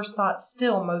my first thought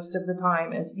still most of the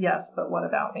time is, yes, but what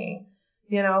about me?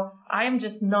 I am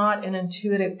just not an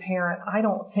intuitive parent. I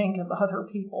don't think of other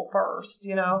people first,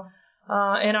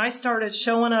 and I started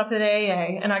showing up at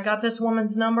AA, and I got this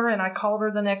woman's number, and I called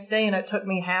her the next day, and it took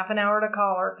me half an hour to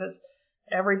call her because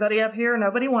everybody up here,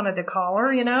 nobody wanted to call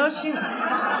her,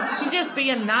 She's just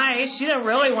being nice. She didn't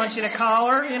really want you to call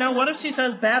her. What if she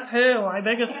says, Beth who? My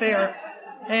biggest fear.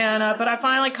 But I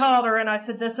finally called her and I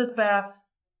said, this is Beth.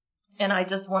 And I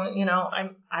just want,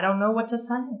 I don't know what to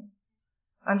say.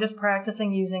 I'm just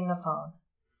practicing using the phone.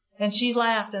 And she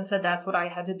laughed and said, that's what I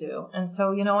had to do. And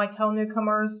so, I tell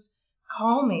newcomers,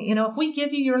 call me. If we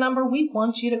give you your number, we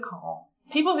want you to call.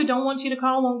 People who don't want you to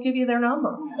call won't give you their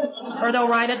number. Or they'll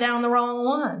write it down the wrong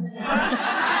one.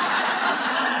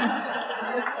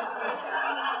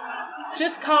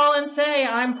 Just call and say,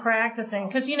 I'm practicing.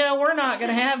 Because, we're not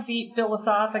going to have deep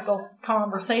philosophical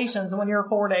conversations when you're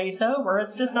 4 days sober.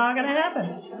 It's just not going to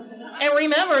happen. And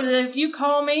remember that if you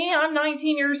call me, I'm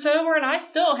 19 years sober, and I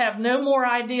still have no more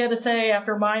idea to say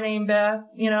after my name, Beth.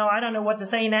 I don't know what to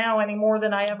say now any more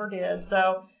than I ever did.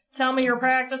 So tell me you're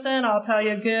practicing. I'll tell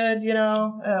you good,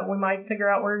 we might figure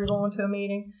out where you're going to a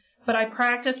meeting. But I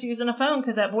practiced using a phone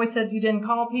because that voice said you didn't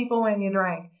call people and you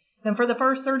drank. And for the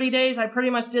first 30 days, I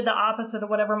pretty much did the opposite of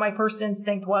whatever my first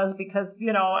instinct was because,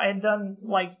 I had done,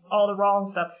 all the wrong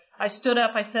stuff. I stood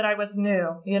up. I said I was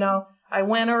new, I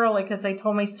went early because they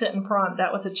told me sit in front.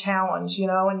 That was a challenge, and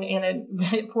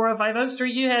at 405 Oak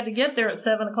Street, you had to get there at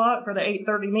 7 o'clock for the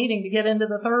 8:30 meeting to get into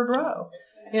the third row.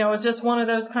 It was just one of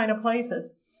those kind of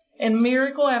places. And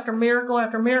miracle after miracle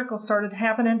after miracle started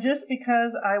happening just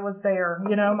because I was there.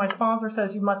 My sponsor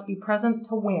says you must be present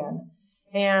to win.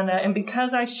 And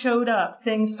because I showed up,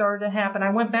 things started to happen.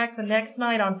 I went back the next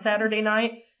night on Saturday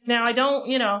night. Now I don't,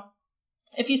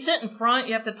 if you sit in front,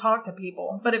 you have to talk to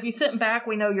people. But if you sit in back,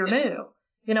 we know you're new.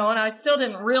 And I still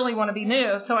didn't really want to be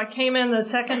new. So I came in the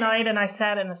second night and I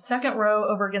sat in the second row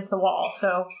over against the wall.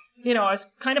 So, I was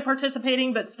kind of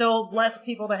participating, but still less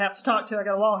people to have to talk to. I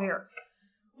got a wall here.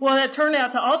 Well, that turned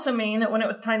out to also mean that when it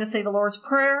was time to say the Lord's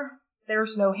Prayer,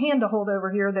 there's no hand to hold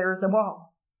over here. There's a wall.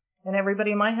 And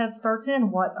everybody in my head starts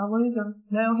in, what a loser.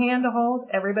 No hand to hold.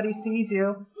 Everybody sees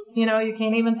you. You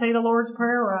can't even say the Lord's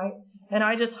Prayer right. And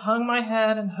I just hung my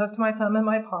head and hooked my thumb in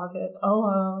my pocket,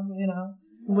 alone,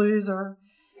 loser.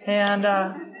 And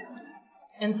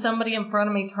and somebody in front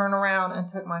of me turned around and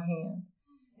took my hand.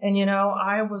 And,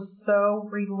 I was so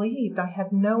relieved. I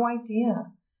had no idea.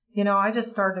 I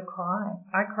just started to cry.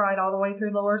 I cried all the way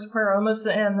through the Lord's Prayer, almost to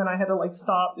the end, then I had to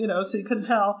stop, so you couldn't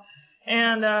tell.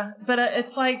 And, but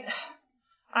it's like,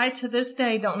 I to this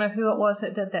day don't know who it was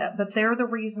that did that, but they're the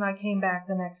reason I came back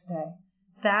the next day.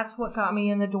 That's what got me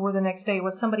in the door the next day,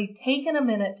 was somebody taking a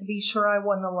minute to be sure I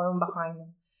wasn't alone behind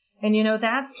them. And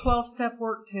that's 12-step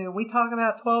work too. We talk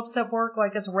about 12-step work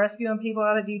like it's rescuing people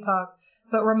out of detox.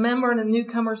 But remember, the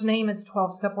newcomer's name is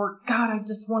 12-step work. God, I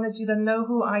just wanted you to know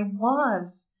who I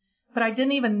was. But I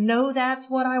didn't even know that's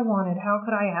what I wanted. How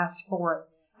could I ask for it?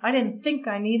 I didn't think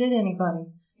I needed anybody.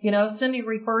 Cindy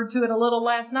referred to it a little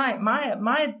last night. My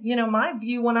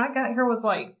view when I got here was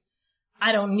like,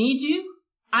 I don't need you.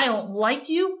 I don't like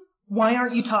you. Why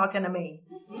aren't you talking to me?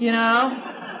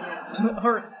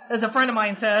 Or as a friend of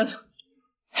mine says,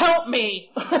 help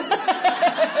me.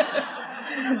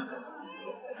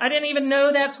 I didn't even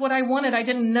know that's what I wanted. I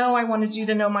didn't know I wanted you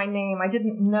to know my name. I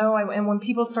didn't know. And when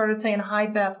people started saying, hi,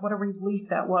 Beth, what a relief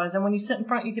that was. And when you sit in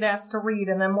front, you get asked to read,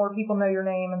 and then more people know your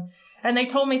name. And they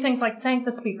told me things like, thank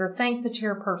the speaker, thank the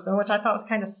chairperson, which I thought was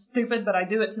kind of stupid, but I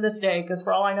do it to this day, because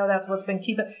for all I know, that's what's been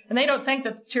keeping. And they don't thank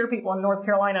the chair people in North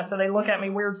Carolina, so they look at me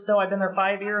weird still. I've been there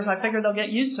 5 years. I figure they'll get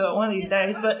used to it one of these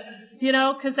days. But,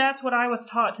 because that's what I was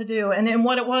taught to do. And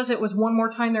what it was one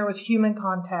more time there was human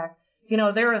contact.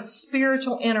 There is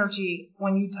spiritual energy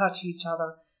when you touch each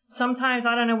other. Sometimes,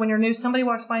 I don't know, when you're new, somebody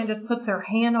walks by and just puts their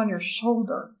hand on your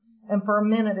shoulder, and for a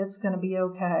minute it's going to be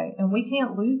okay. And we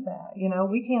can't lose that,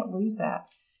 we can't lose that.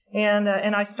 And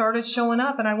I started showing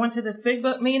up, and I went to this Big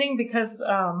Book meeting because,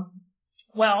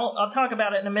 I'll talk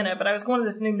about it in a minute, but I was going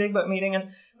to this new Big Book meeting, and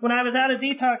when I was out of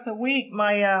detox a week,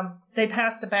 they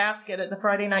passed a basket at the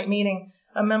Friday night meeting.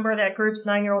 A member of that group's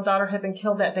 9-year-old daughter had been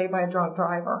killed that day by a drunk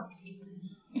driver.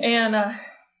 And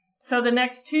so the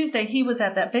next Tuesday, he was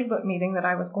at that Big Book meeting that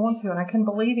I was going to, and I couldn't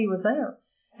believe he was there.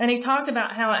 And he talked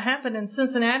about how it happened in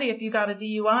Cincinnati. If you got a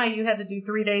DUI, you had to do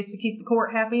 3 days to keep the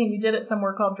court happy, and you did it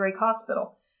somewhere called Drake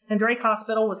Hospital. And Drake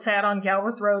Hospital was sat on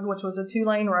Galbraith Road, which was a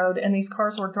 2-lane road, and these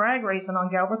cars were drag racing on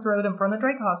Galbraith Road in front of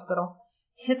Drake Hospital.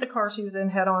 Hit the car she was in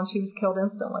head on. She was killed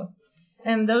instantly.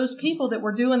 And those people that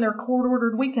were doing their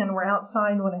court-ordered weekend were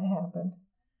outside when it happened.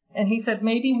 And he said,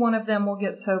 maybe one of them will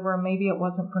get sober, and maybe it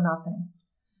wasn't for nothing.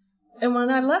 And when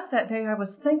I left that day, I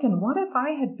was thinking, what if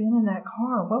I had been in that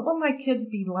car? What would my kids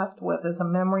be left with as a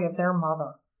memory of their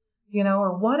mother?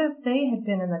 Or what if they had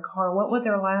been in the car? What would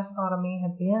their last thought of me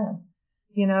have been?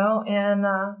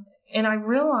 And I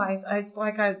realized it's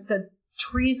like the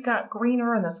trees got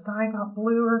greener and the sky got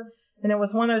bluer. And it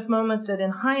was one of those moments that in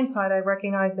hindsight, I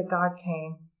recognized that God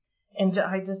came. And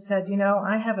I just said,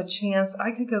 I have a chance.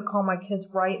 I could go call my kids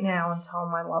right now and tell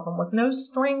them I love them with no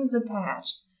strings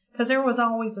attached. Because there was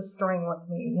always a string with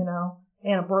me,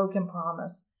 and a broken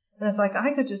promise. And it's like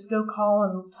I could just go call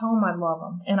and tell them I love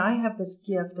them. And I have this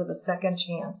gift of a second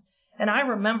chance. And I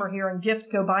remember hearing gifts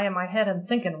go by in my head and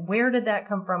thinking, where did that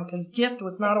come from? Because gift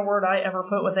was not a word I ever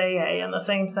put with AA in the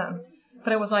same sentence.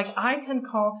 But it was like I can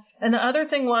call. And the other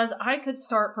thing was I could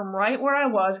start from right where I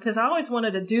was, because I always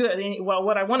wanted to do it. Well,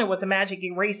 what I wanted was a magic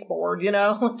erase board,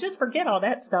 just forget all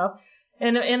that stuff.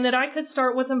 And that I could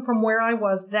start with them from where I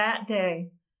was that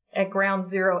day at ground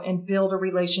zero and build a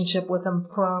relationship with them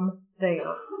from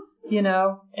there,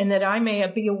 and that I may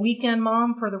be a weekend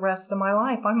mom for the rest of my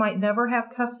life. I might never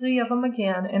have custody of them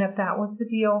again. And if that was the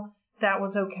deal, that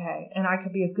was okay. And I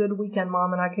could be a good weekend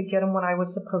mom, and I could get them when I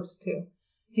was supposed to.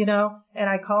 And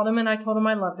I called him and I told him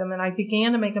I loved him, and I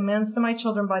began to make amends to my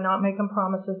children by not making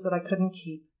promises that I couldn't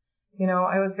keep.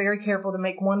 I was very careful to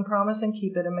make one promise and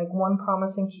keep it, and make one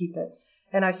promise and keep it.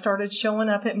 And I started showing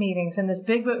up at meetings. And this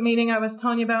Big Book meeting I was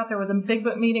telling you about, there was a Big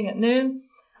Book meeting at noon.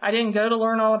 I didn't go to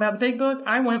learn all about the Big Book.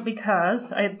 I went because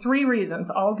I had 3 reasons,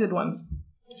 all good ones.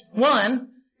 1,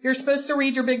 you're supposed to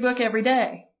read your Big Book every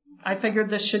day. I figured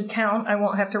this should count. I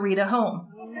won't have to read at home.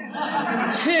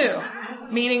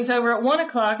 2, meetings over at 1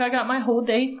 o'clock. I got my whole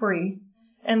day free.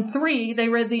 And 3, they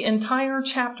read the entire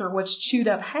chapter, which chewed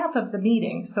up half of the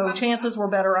meeting. So chances were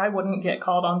better I wouldn't get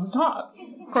called on to talk.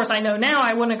 Of course, I know now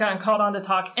I wouldn't have gotten called on to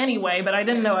talk anyway, but I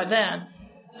didn't know it then.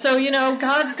 So,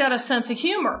 God's got a sense of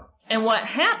humor. And what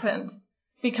happened,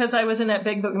 because I was in that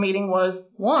Big Book meeting, was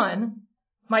 1,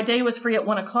 my day was free at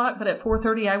 1 o'clock, but at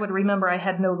 4:30 I would remember I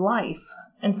had no life.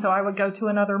 And so I would go to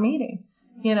another meeting,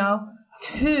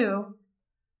 2,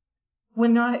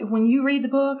 when you read the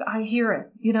book, I hear it.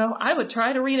 I would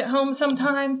try to read at home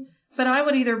sometimes, but I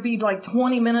would either be like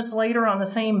 20 minutes later on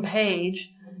the same page,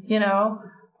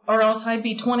 or else I'd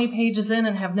be 20 pages in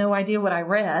and have no idea what I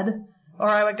read, Or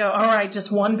I would go, all right,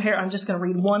 just one I'm just going to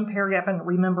read one paragraph and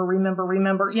remember,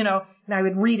 you know, and I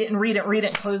would read it,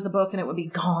 and close the book, and it would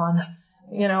be gone.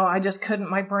 You know, I just couldn't.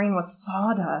 My brain was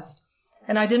sawdust.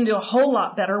 And I didn't do a whole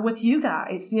lot better with you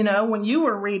guys. You know, when you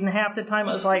were reading, half the time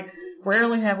it was like,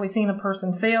 rarely have we seen a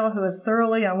person fail who is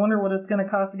thoroughly, I wonder what it's going to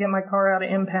cost to get my car out of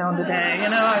impound today. You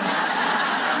know,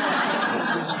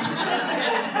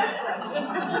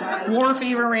 war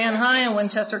fever ran high in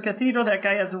Winchester Cathedral. That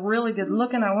guy is really good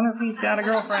looking. I wonder if he's got a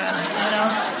girlfriend. You know,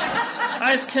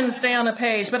 I just couldn't stay on the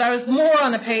page. But I was more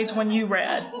on the page when you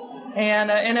read.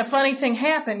 And a funny thing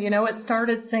happened, you know, it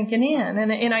started sinking in.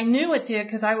 And I knew it did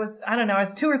because I was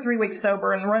 2 or 3 weeks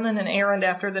sober and running an errand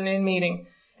after the noon meeting.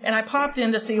 And I popped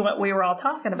in to see what we were all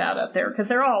talking about up there, because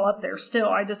they're all up there still.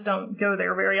 I just don't go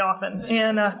there very often.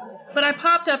 And but I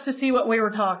popped up to see what we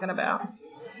were talking about.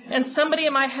 And somebody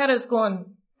in my head is going,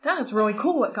 that was really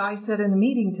cool what Guy said in the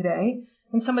meeting today.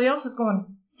 And somebody else is going,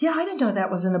 yeah, I didn't know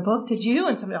that was in the book. Did you?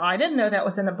 And somebody, I didn't know that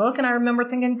was in the book. And I remember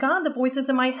thinking, God, the voices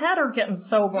in my head are getting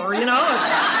sober, you know.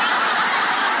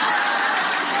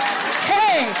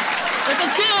 Hey, this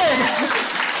is good.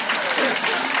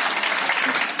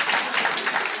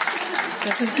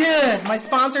 This is good. My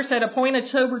sponsor said appoint a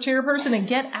sober chairperson and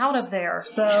get out of there.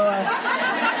 So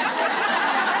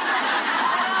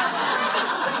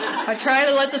I try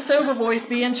to let the sober voice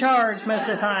be in charge most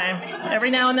of the time. Every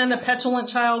now and then the petulant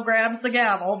child grabs the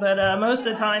gavel, but most of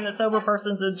the time the sober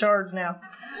person's in charge now.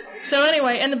 So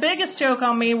anyway, and the biggest joke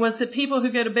on me was that people who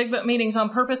go to Big Book meetings on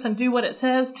purpose and do what it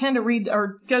says tend to read,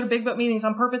 or go to Big Book meetings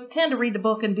on purpose, tend to read the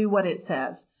book and do what it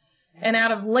says. And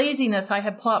out of laziness, I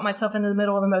had plopped myself into the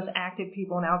middle of the most active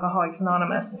people in Alcoholics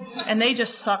Anonymous. And they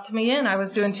just sucked me in. I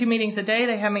was doing 2 meetings a day.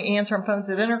 They had me answering phones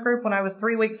at intergroup. When I was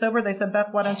 3 weeks sober, they said,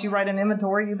 Beth, why don't you write an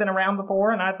inventory? You've been around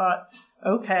before. And I thought,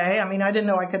 okay. I mean, I didn't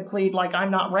know I could plead like I'm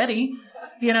not ready.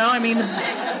 You know, I mean,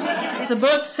 the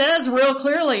book says real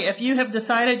clearly, if you have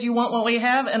decided you want what we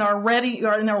have and are ready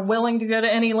and are willing to go to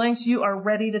any lengths, you are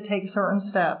ready to take certain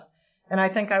steps. And I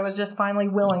think I was just finally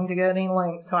willing to go to any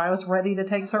length. So I was ready to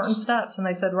take certain steps. And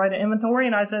they said, write an inventory.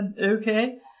 And I said,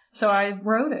 okay. So I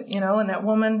wrote it, you know, and that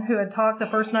woman who had talked the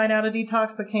first night out of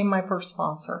detox became my first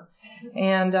sponsor.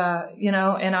 And, you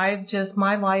know, and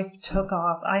my life took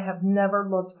off. I have never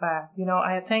looked back. You know,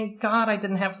 I thank God I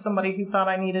didn't have somebody who thought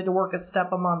I needed to work a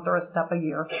step a month or a step a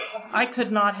year. I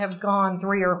could not have gone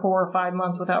 3 or 4 or 5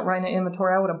 months without writing an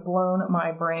inventory. I would have blown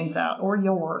my brains out, or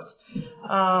yours.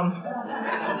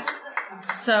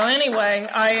 So anyway,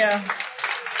 I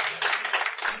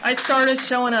started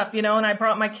showing up, you know, and I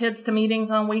brought my kids to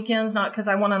meetings on weekends, not because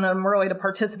I wanted them really to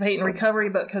participate in recovery,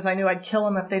 but because I knew I'd kill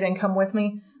them if they didn't come with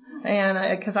me,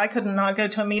 and because I could not go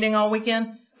to a meeting all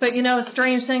weekend. But, you know,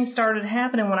 strange things started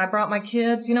happening when I brought my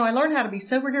kids. You know, I learned how to be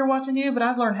sober here watching you, but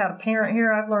I've learned how to parent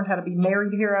here. I've learned how to be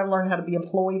married here. I've learned how to be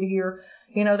employed here.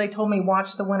 You know, they told me watch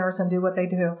the winners and do what they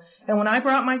do. And when I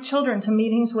brought my children to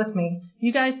meetings with me,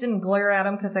 you guys didn't glare at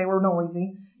them because they were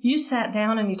noisy. You sat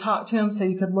down and you talked to them so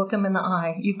you could look them in the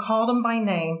eye. You called them by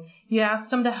name. You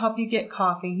asked them to help you get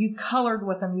coffee. You colored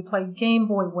with them. You played Game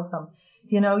Boy with them.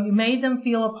 You know, you made them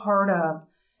feel a part of.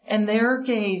 And their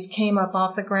gaze came up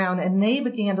off the ground and they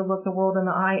began to look the world in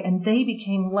the eye and they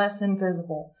became less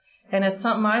invisible. And it's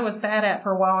something I was bad at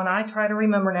for a while, and I try to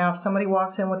remember now, if somebody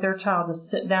walks in with their child, to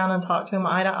sit down and talk to them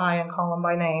eye to eye and call them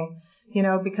by name. You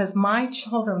know, because my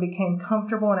children became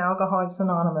comfortable in Alcoholics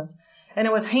Anonymous. And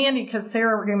it was handy because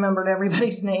Sarah remembered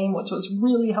everybody's name, which was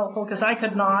really helpful because I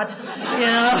could not, you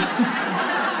know.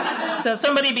 So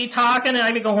somebody be talking and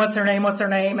I'd be going, what's their name?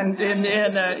 And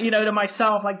you know, to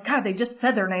myself, like, God, they just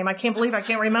said their name. I can't believe I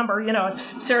can't remember, you know. And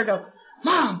Sarah go,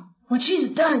 Mom, when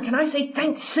she's done, can I say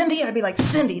thanks, Cindy? I'd be like,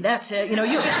 Cindy, that's it. You know,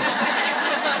 you.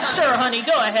 Sure, honey,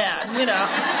 go ahead, you know.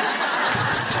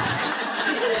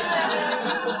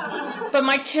 But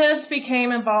my kids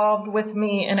became involved with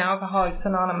me in Alcoholics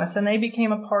Anonymous, and they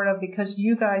became a part of because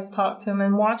you guys talked to them.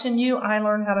 And watching you, I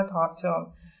learned how to talk to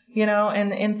them. You know,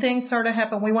 and things started to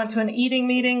happen. We went to an eating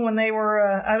meeting when they were,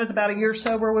 I was about a year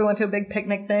sober. We went to a big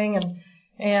picnic thing,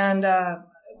 and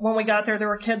when we got there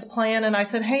were kids playing, and I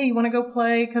said, hey, you want to go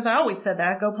play? Because I always said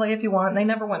that, go play if you want. And they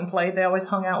never went and played. They always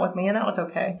hung out with me, and that was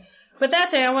okay. But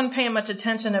that day I wasn't paying much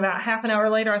attention. About half an hour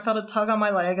later, I felt a tug on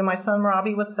my leg, and my son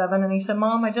Robbie was 7, and he said,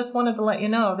 Mom, I just wanted to let you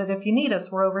know that if you need us,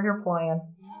 we're over here playing.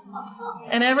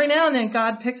 And every now and then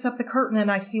God picks up the curtain,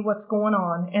 and I see what's going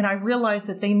on, and I realize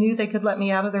that they knew they could let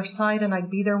me out of their sight, and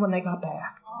I'd be there when they got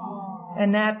back.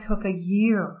 And that took a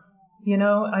year. You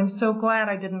know, I'm so glad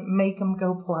I didn't make them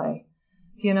go play.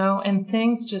 You know, and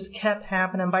things just kept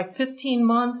happening. By 15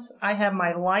 months, I have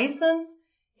my license,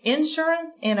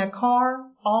 insurance, and a car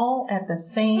all at the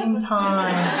same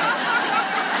time.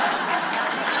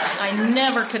 I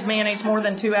never could manage more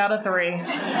than 2 out of 3, you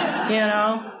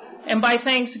know. And by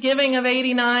Thanksgiving of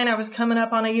 89, I was coming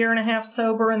up on a year and a half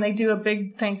sober, and they do a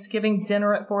big Thanksgiving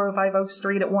dinner at 405 Oak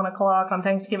Street at 1 o'clock on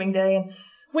Thanksgiving Day. And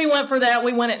we went for that.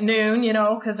 We went at noon, you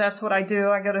know, because that's what I do.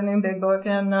 I go to Noon Big Book.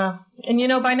 And you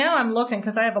know, by now I'm looking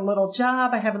because I have a little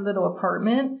job. I have a little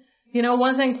apartment. You know,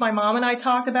 one of the things my mom and I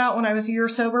talked about when I was a year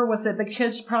sober was that the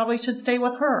kids probably should stay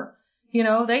with her. You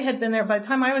know, they had been there. By the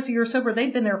time I was a year sober,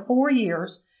 they'd been there 4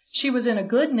 years. She was in a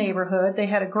good neighborhood. They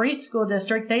had a great school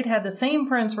district. They'd had the same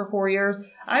friends for 4 years.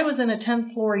 I was in a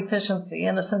 10th floor efficiency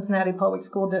in the Cincinnati Public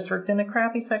School District in a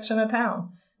crappy section of town.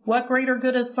 What greater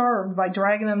good is served by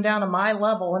dragging them down to my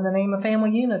level in the name of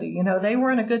family unity? You know, they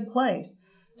were in a good place.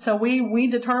 So we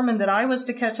determined that I was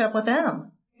to catch up with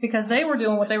them because they were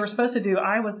doing what they were supposed to do.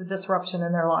 I was the disruption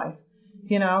in their life,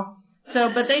 you know.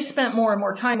 So, but they spent more and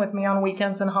more time with me on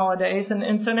weekends and holidays.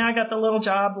 And so now I got the little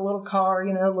job, the little car,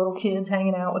 you know, little kids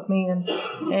hanging out with me and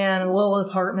a little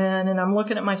apartment. And I'm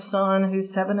looking at my son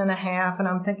who's 7.5 and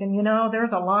I'm thinking, you know,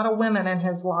 there's a lot of women in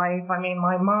his life. I mean,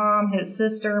 my mom, his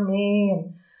sister, me,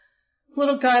 and a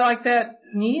little guy like that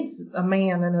needs a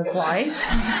man in his life.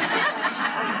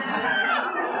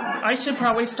 I should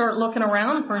probably start looking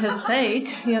around for his sake,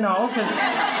 you know, because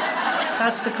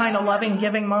that's the kind of loving,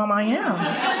 giving mom I am.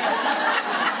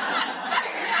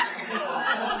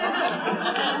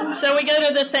 So we go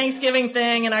to this Thanksgiving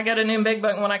thing, and I go to Noon Big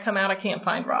Book, and when I come out, I can't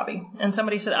find Robbie. And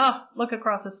somebody said, oh, look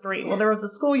across the street. Well, there was a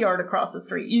schoolyard across the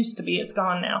street. Used to be. It's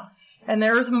gone now. And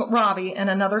there's Robbie and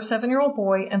another 7-year-old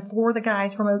boy and 4 of the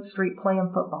guys from Oak Street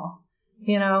playing football.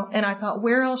 You know, and I thought,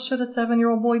 where else should a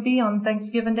 7-year-old boy be on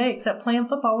Thanksgiving Day except playing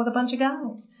football with a bunch of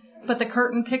guys? But the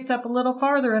curtain picked up a little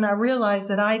farther, and I realized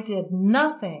that I did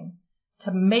nothing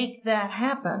to make that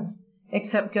happen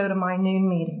except go to my noon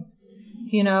meeting.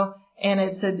 You know, and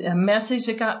it's a message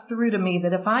that got through to me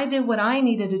that if I did what I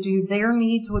needed to do, their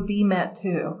needs would be met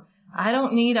too.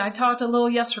 I talked a little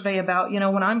yesterday about, you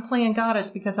know, when I'm playing God, it's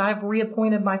because I've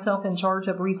reappointed myself in charge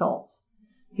of results.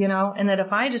 You know, and that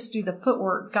if I just do the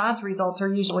footwork, God's results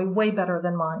are usually way better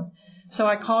than mine. So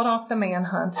I called off the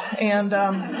manhunt and,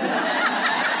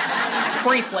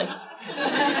 briefly.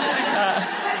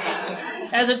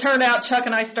 As it turned out, Chuck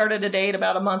and I started a date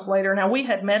about a month later. Now, we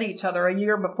had met each other a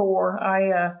year before.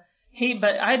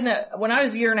 When I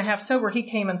was a year and a half sober, he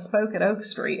came and spoke at Oak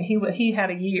Street. He had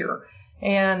a year.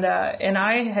 And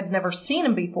I had never seen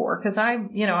him before because I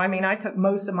took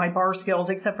most of my bar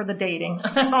skills except for the dating,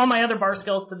 all my other bar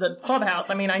skills to the clubhouse.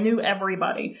 I mean, I knew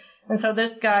everybody. And so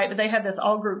this guy, they had this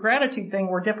all group gratitude thing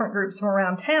where different groups from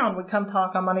around town would come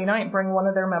talk on Monday night and bring one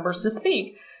of their members to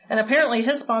speak. And apparently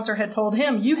his sponsor had told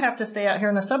him, you have to stay out here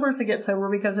in the suburbs to get sober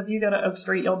because if you go to Oak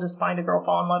Street, you'll just find a girl,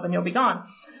 fall in love, and you'll be gone.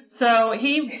 So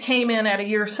he came in at a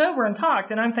year sober and talked,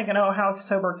 and I'm thinking, oh, how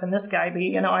sober can this guy be?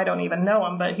 You know, I don't even know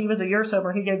him, but he was a year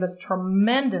sober. He gave this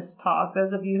tremendous talk.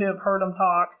 Those of you who have heard him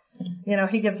talk, you know,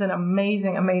 he gives an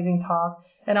amazing, amazing talk.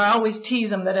 And I always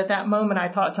tease him that at that moment I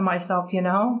thought to myself, you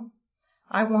know,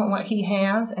 I want what he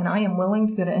has, and I am willing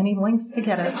to go to any lengths to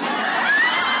get it.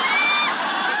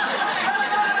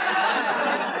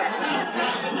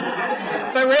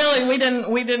 But really, we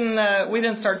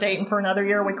didn't start dating for another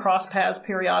year. We crossed paths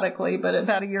periodically, but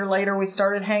about a year later, we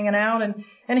started hanging out, and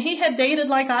he had dated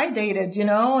like I dated, you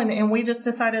know, and we just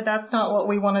decided that's not what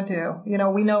we want to do. You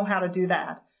know, we know how to do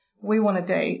that. We want to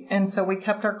date, and so we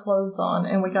kept our clothes on,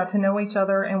 and we got to know each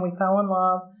other, and we fell in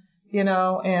love, you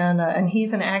know, and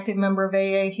he's an active member of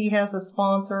AA. He has a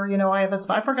sponsor, you know. I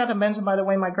forgot to mention, by the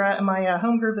way, my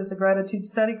home group is a gratitude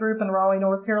study group in Raleigh,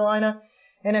 North Carolina.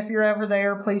 And if you're ever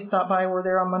there, please stop by. We're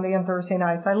there on Monday and Thursday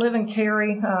nights. I live in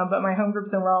Cary, but my home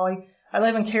group's in Raleigh. I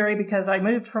live in Cary because I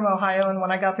moved from Ohio, and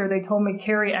when I got there, they told me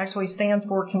Cary actually stands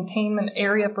for Containment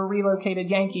Area for Relocated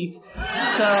Yankees.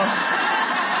 So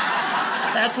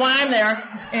that's why I'm there.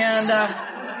 And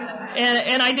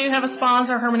I do have a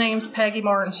sponsor. Her name's Peggy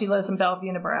Martin. She lives in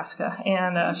Bellevue, Nebraska,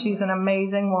 and she's an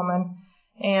amazing woman.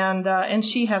 And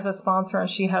she has a sponsor and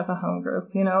she has a home group,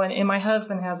 you know, and my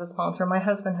husband has a sponsor. My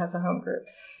husband has a home group.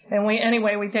 And we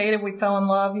dated, we fell in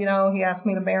love, you know, he asked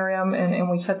me to marry him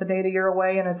and we set the date a year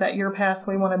away. And as that year passed,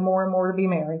 we wanted more and more to be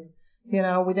married. You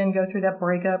know, we didn't go through that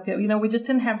breakup. You know, we just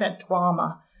didn't have that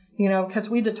drama, you know, because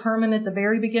we determined at the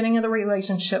very beginning of the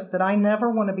relationship that I never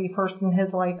want to be first in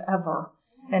his life ever.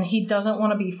 And he doesn't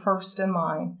want to be first in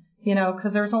mine, you know,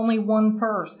 because there's only one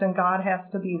first and God has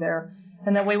to be there.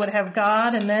 And that we would have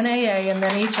God and then AA and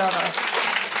then each other.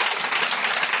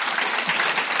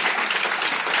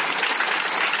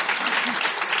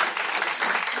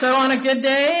 So on a good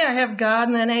day, I have God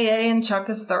and then AA and Chuck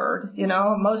is third. You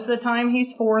know, most of the time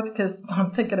he's fourth because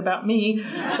I'm thinking about me.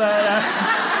 But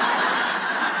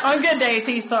On good days,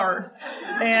 he's third.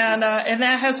 And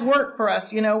that has worked for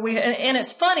us, you know. And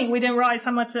it's funny, we didn't realize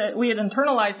how much we had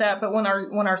internalized that, but when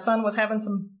our son was having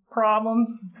some problems,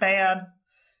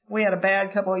 we had a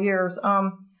bad couple of years.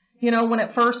 You know, when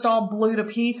it first all blew to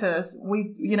pieces,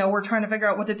 we're trying to figure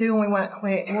out what to do, and we went,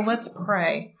 wait, well, let's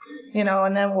pray, you know,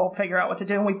 and then we'll figure out what to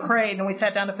do. And we prayed, and we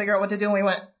sat down to figure out what to do, and we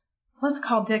went, let's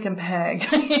call Dick and Peg.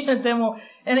 And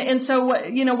then so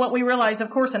what we realized, of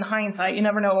course, in hindsight, you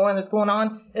never know when it's going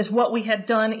on, is what we had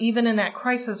done even in that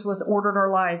crisis was ordered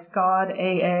our lives, God,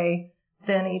 AA,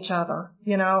 then each other,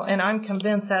 you know, and I'm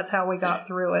convinced that's how we got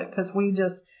through it, because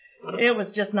it was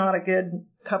just not a good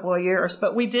couple of years.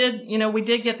 But we did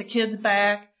get the kids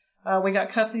back. We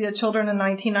got custody of the children in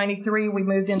 1993. We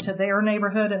moved into their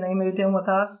neighborhood, and they moved in with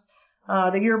us.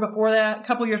 A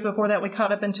couple years before that, we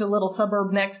caught up into a little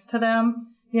suburb next to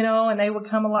them, you know, and they would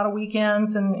come a lot of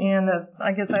weekends. And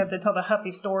I guess I have to tell the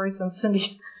Huffy stories, and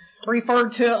Cindy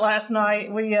referred to it last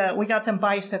night. We got them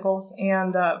bicycles,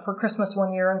 and for Christmas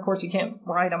one year, and of course you can't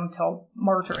ride them until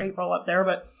March or April up there,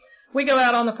 but we go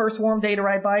out on the first warm day to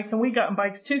ride bikes, and we got them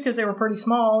bikes too because they were pretty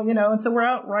small, you know, and so we're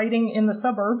out riding in the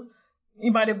suburbs.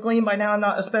 You might have gleaned by now I'm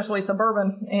not especially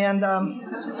suburban, and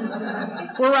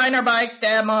we're riding our bikes,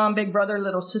 dad, mom, big brother,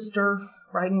 little sister,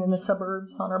 riding in the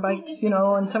suburbs on our bikes, you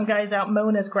know, and some guys out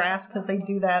mowing his grass because they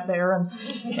do that there, and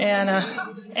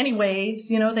he waves,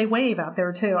 you know, they wave out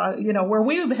there too. You know, where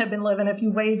we had been living, if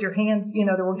you waved your hands, you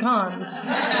know, there were guns.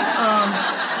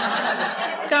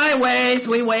 Guy waves,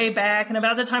 we wave back, and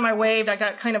about the time I waved, I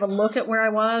got kind of a look at where I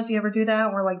was. You ever do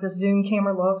that? Where like the Zoom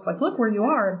camera looks, like, look where you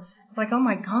are. It's like, oh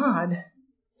my God.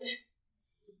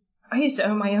 I used to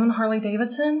own my own Harley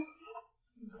Davidson,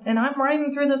 and I'm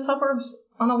riding through the suburbs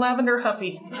on a lavender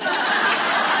Huffy.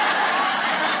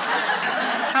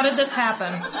 How did this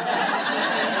happen?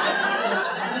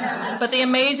 But the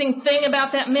amazing thing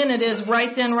about that minute is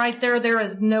right then, right there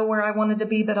is nowhere I wanted to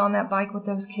be but on that bike with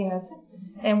those kids.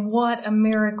 And what a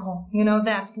miracle. You know,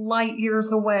 that's light years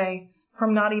away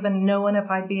from not even knowing if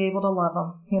I'd be able to love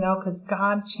them, you know, because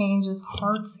God changes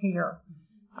hearts here.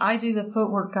 I do the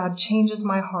footwork. God changes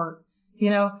my heart.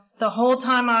 You know, the whole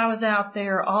time I was out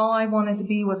there, all I wanted to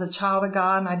be was a child of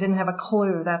God, and I didn't have a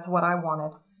clue that's what I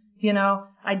wanted. You know,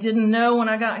 I didn't know when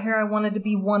I got here I wanted to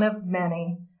be one of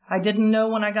many. I didn't know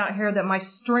when I got here that my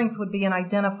strength would be in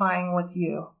identifying with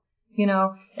you. You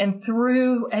know, and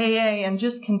through AA and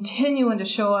just continuing to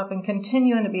show up and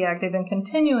continuing to be active and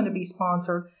continuing to be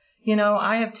sponsored, you know,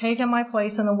 I have taken my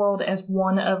place in the world as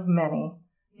one of many,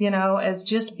 you know, as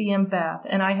just being Beth.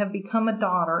 And I have become a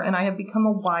daughter, and I have become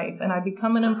a wife, and I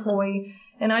become an employee,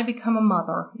 and I become a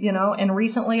mother, you know, and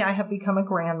recently I have become a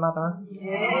grandmother.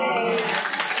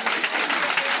 Yeah.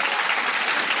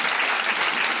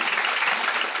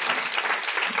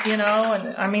 You know,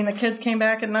 and I mean, the kids came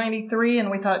back in 93,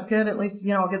 and we thought, good, at least,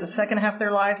 you know, I'll get the second half of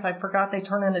their lives. I forgot they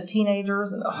turn into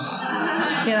teenagers, and,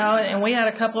 you know, and we had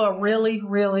a couple of really,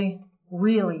 really,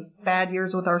 really bad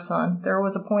years with our son. There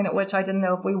was a point at which I didn't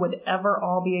know if we would ever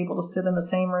all be able to sit in the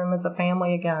same room as a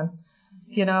family again,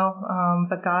 you know,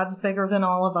 but God's bigger than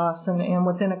all of us, and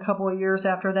within a couple of years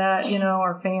after that, you know,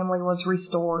 our family was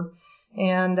restored.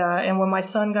 And when my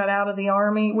son got out of the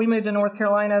Army, we moved to North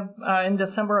Carolina in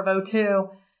December of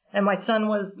 2002. And my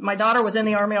daughter was in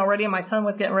the Army already, and my son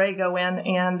was getting ready to go in.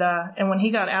 And when he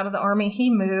got out of the Army, he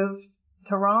moved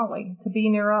to Raleigh to be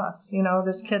near us. You know,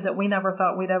 this kid that we never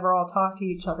thought we'd ever all talk to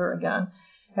each other again.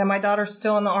 And my daughter's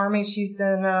still in the Army. She's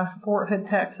in Fort Hood,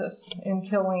 Texas, in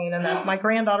Killeen. And my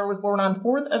granddaughter was born on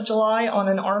 4th of July on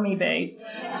an Army base.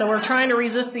 So we're trying to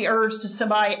resist the urge to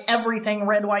buy everything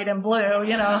red, white, and blue,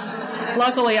 you know.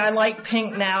 Luckily, I like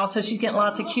pink now, so she's getting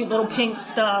lots of cute little pink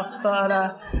stuff. But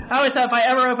I always thought if I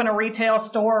ever open a retail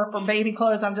store for baby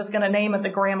clothes, I'm just going to name it the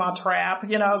Grandma Trap,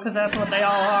 you know, because that's what they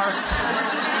all are.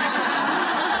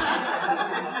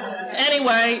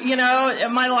 Anyway, you know,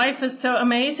 my life is so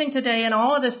amazing today, and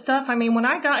all of this stuff. I mean, when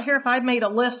I got here, if I'd made a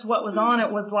list, what was on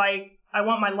it was like, I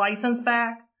want my license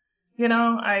back. You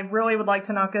know, I really would like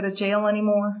to not go to jail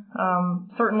anymore.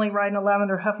 Certainly riding a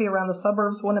lavender Huffy around the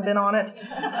suburbs wouldn't have been on it.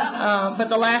 But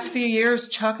the last few years,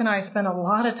 Chuck and I spent a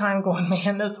lot of time going,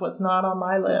 man, this was not on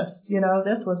my list. You know,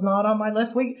 this was not on my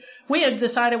list. We had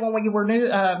decided when we were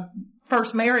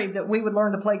first married that we would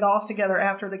learn to play golf together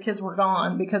after the kids were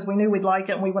gone, because we knew we'd like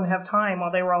it and we wouldn't have time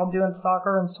while they were all doing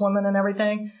soccer and swimming and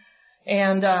everything.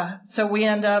 And so we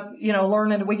end up, you know,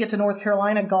 learning. We get to North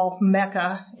Carolina golf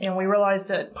mecca, and we realized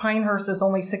that Pinehurst is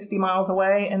only 60 miles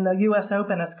away, and the U.S.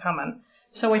 Open is coming.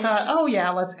 So we thought, oh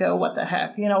yeah, let's go. What the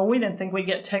heck? You know, we didn't think we'd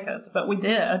get tickets, but we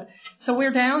did. So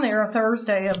we're down there a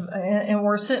Thursday, and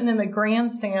we're sitting in the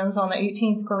grandstands on the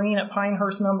 18th green at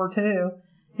Pinehurst number 2.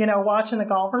 watching the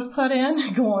golfers putt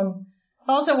in, going,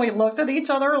 all of a sudden we looked at each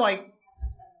other like,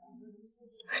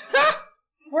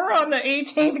 we're on the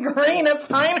 18th green at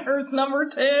Pinehurst, number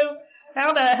 2.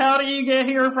 How the hell do you get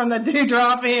here from the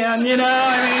Dewdrop Inn,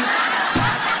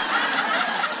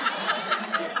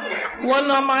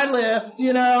 wasn't on my list,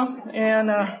 and,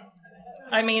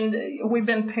 we've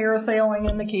been parasailing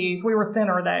in the Keys. We were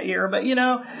thinner that year, but,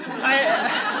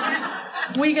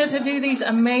 we get to do these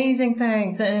amazing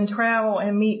things and travel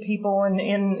and meet people,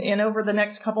 and over the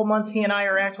next couple months, he and I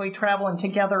are actually traveling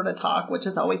together to talk, which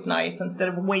is always nice, instead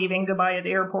of waving goodbye at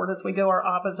the airport as we go our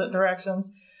opposite directions.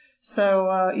 So,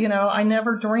 I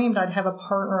never dreamed I'd have a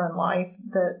partner in life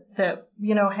that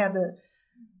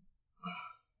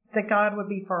that God would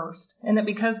be first, and that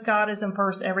because God isn't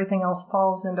first, everything else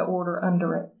falls into order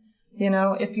under it.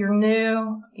 If you're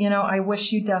new, I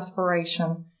wish you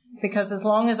desperation, because as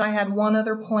long as I had one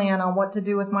other plan on what to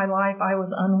do with my life, I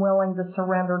was unwilling to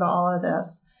surrender to all of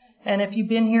this. And if you've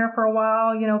been here for a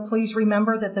while, please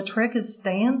remember that the trick is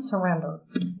stay in surrender.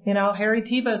 Harry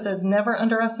Tiebout says, never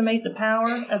underestimate the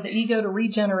power of the ego to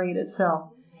regenerate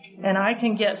itself. And I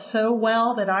can get so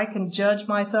well that I can judge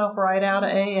myself right out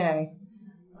of AA.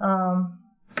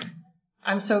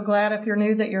 I'm so glad if you're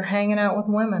new that you're hanging out with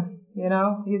women.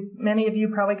 Many of you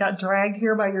probably got dragged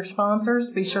here by your sponsors.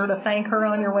 Be sure to thank her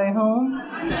on your way home.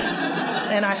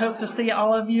 And I hope to see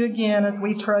all of you again as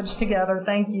we trudge together.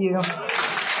 Thank you.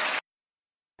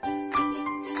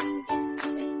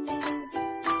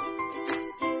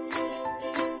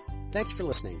 Thanks for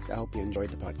listening. I hope you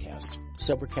enjoyed the podcast.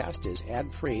 Sobercast is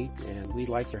ad-free, and we'd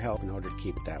like your help in order to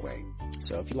keep it that way.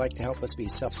 So if you'd like to help us be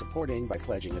self-supporting by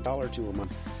pledging $1 or $2 a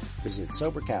month, visit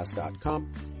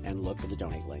Sobercast.com and look for the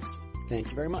donate links. Thank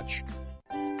you very much.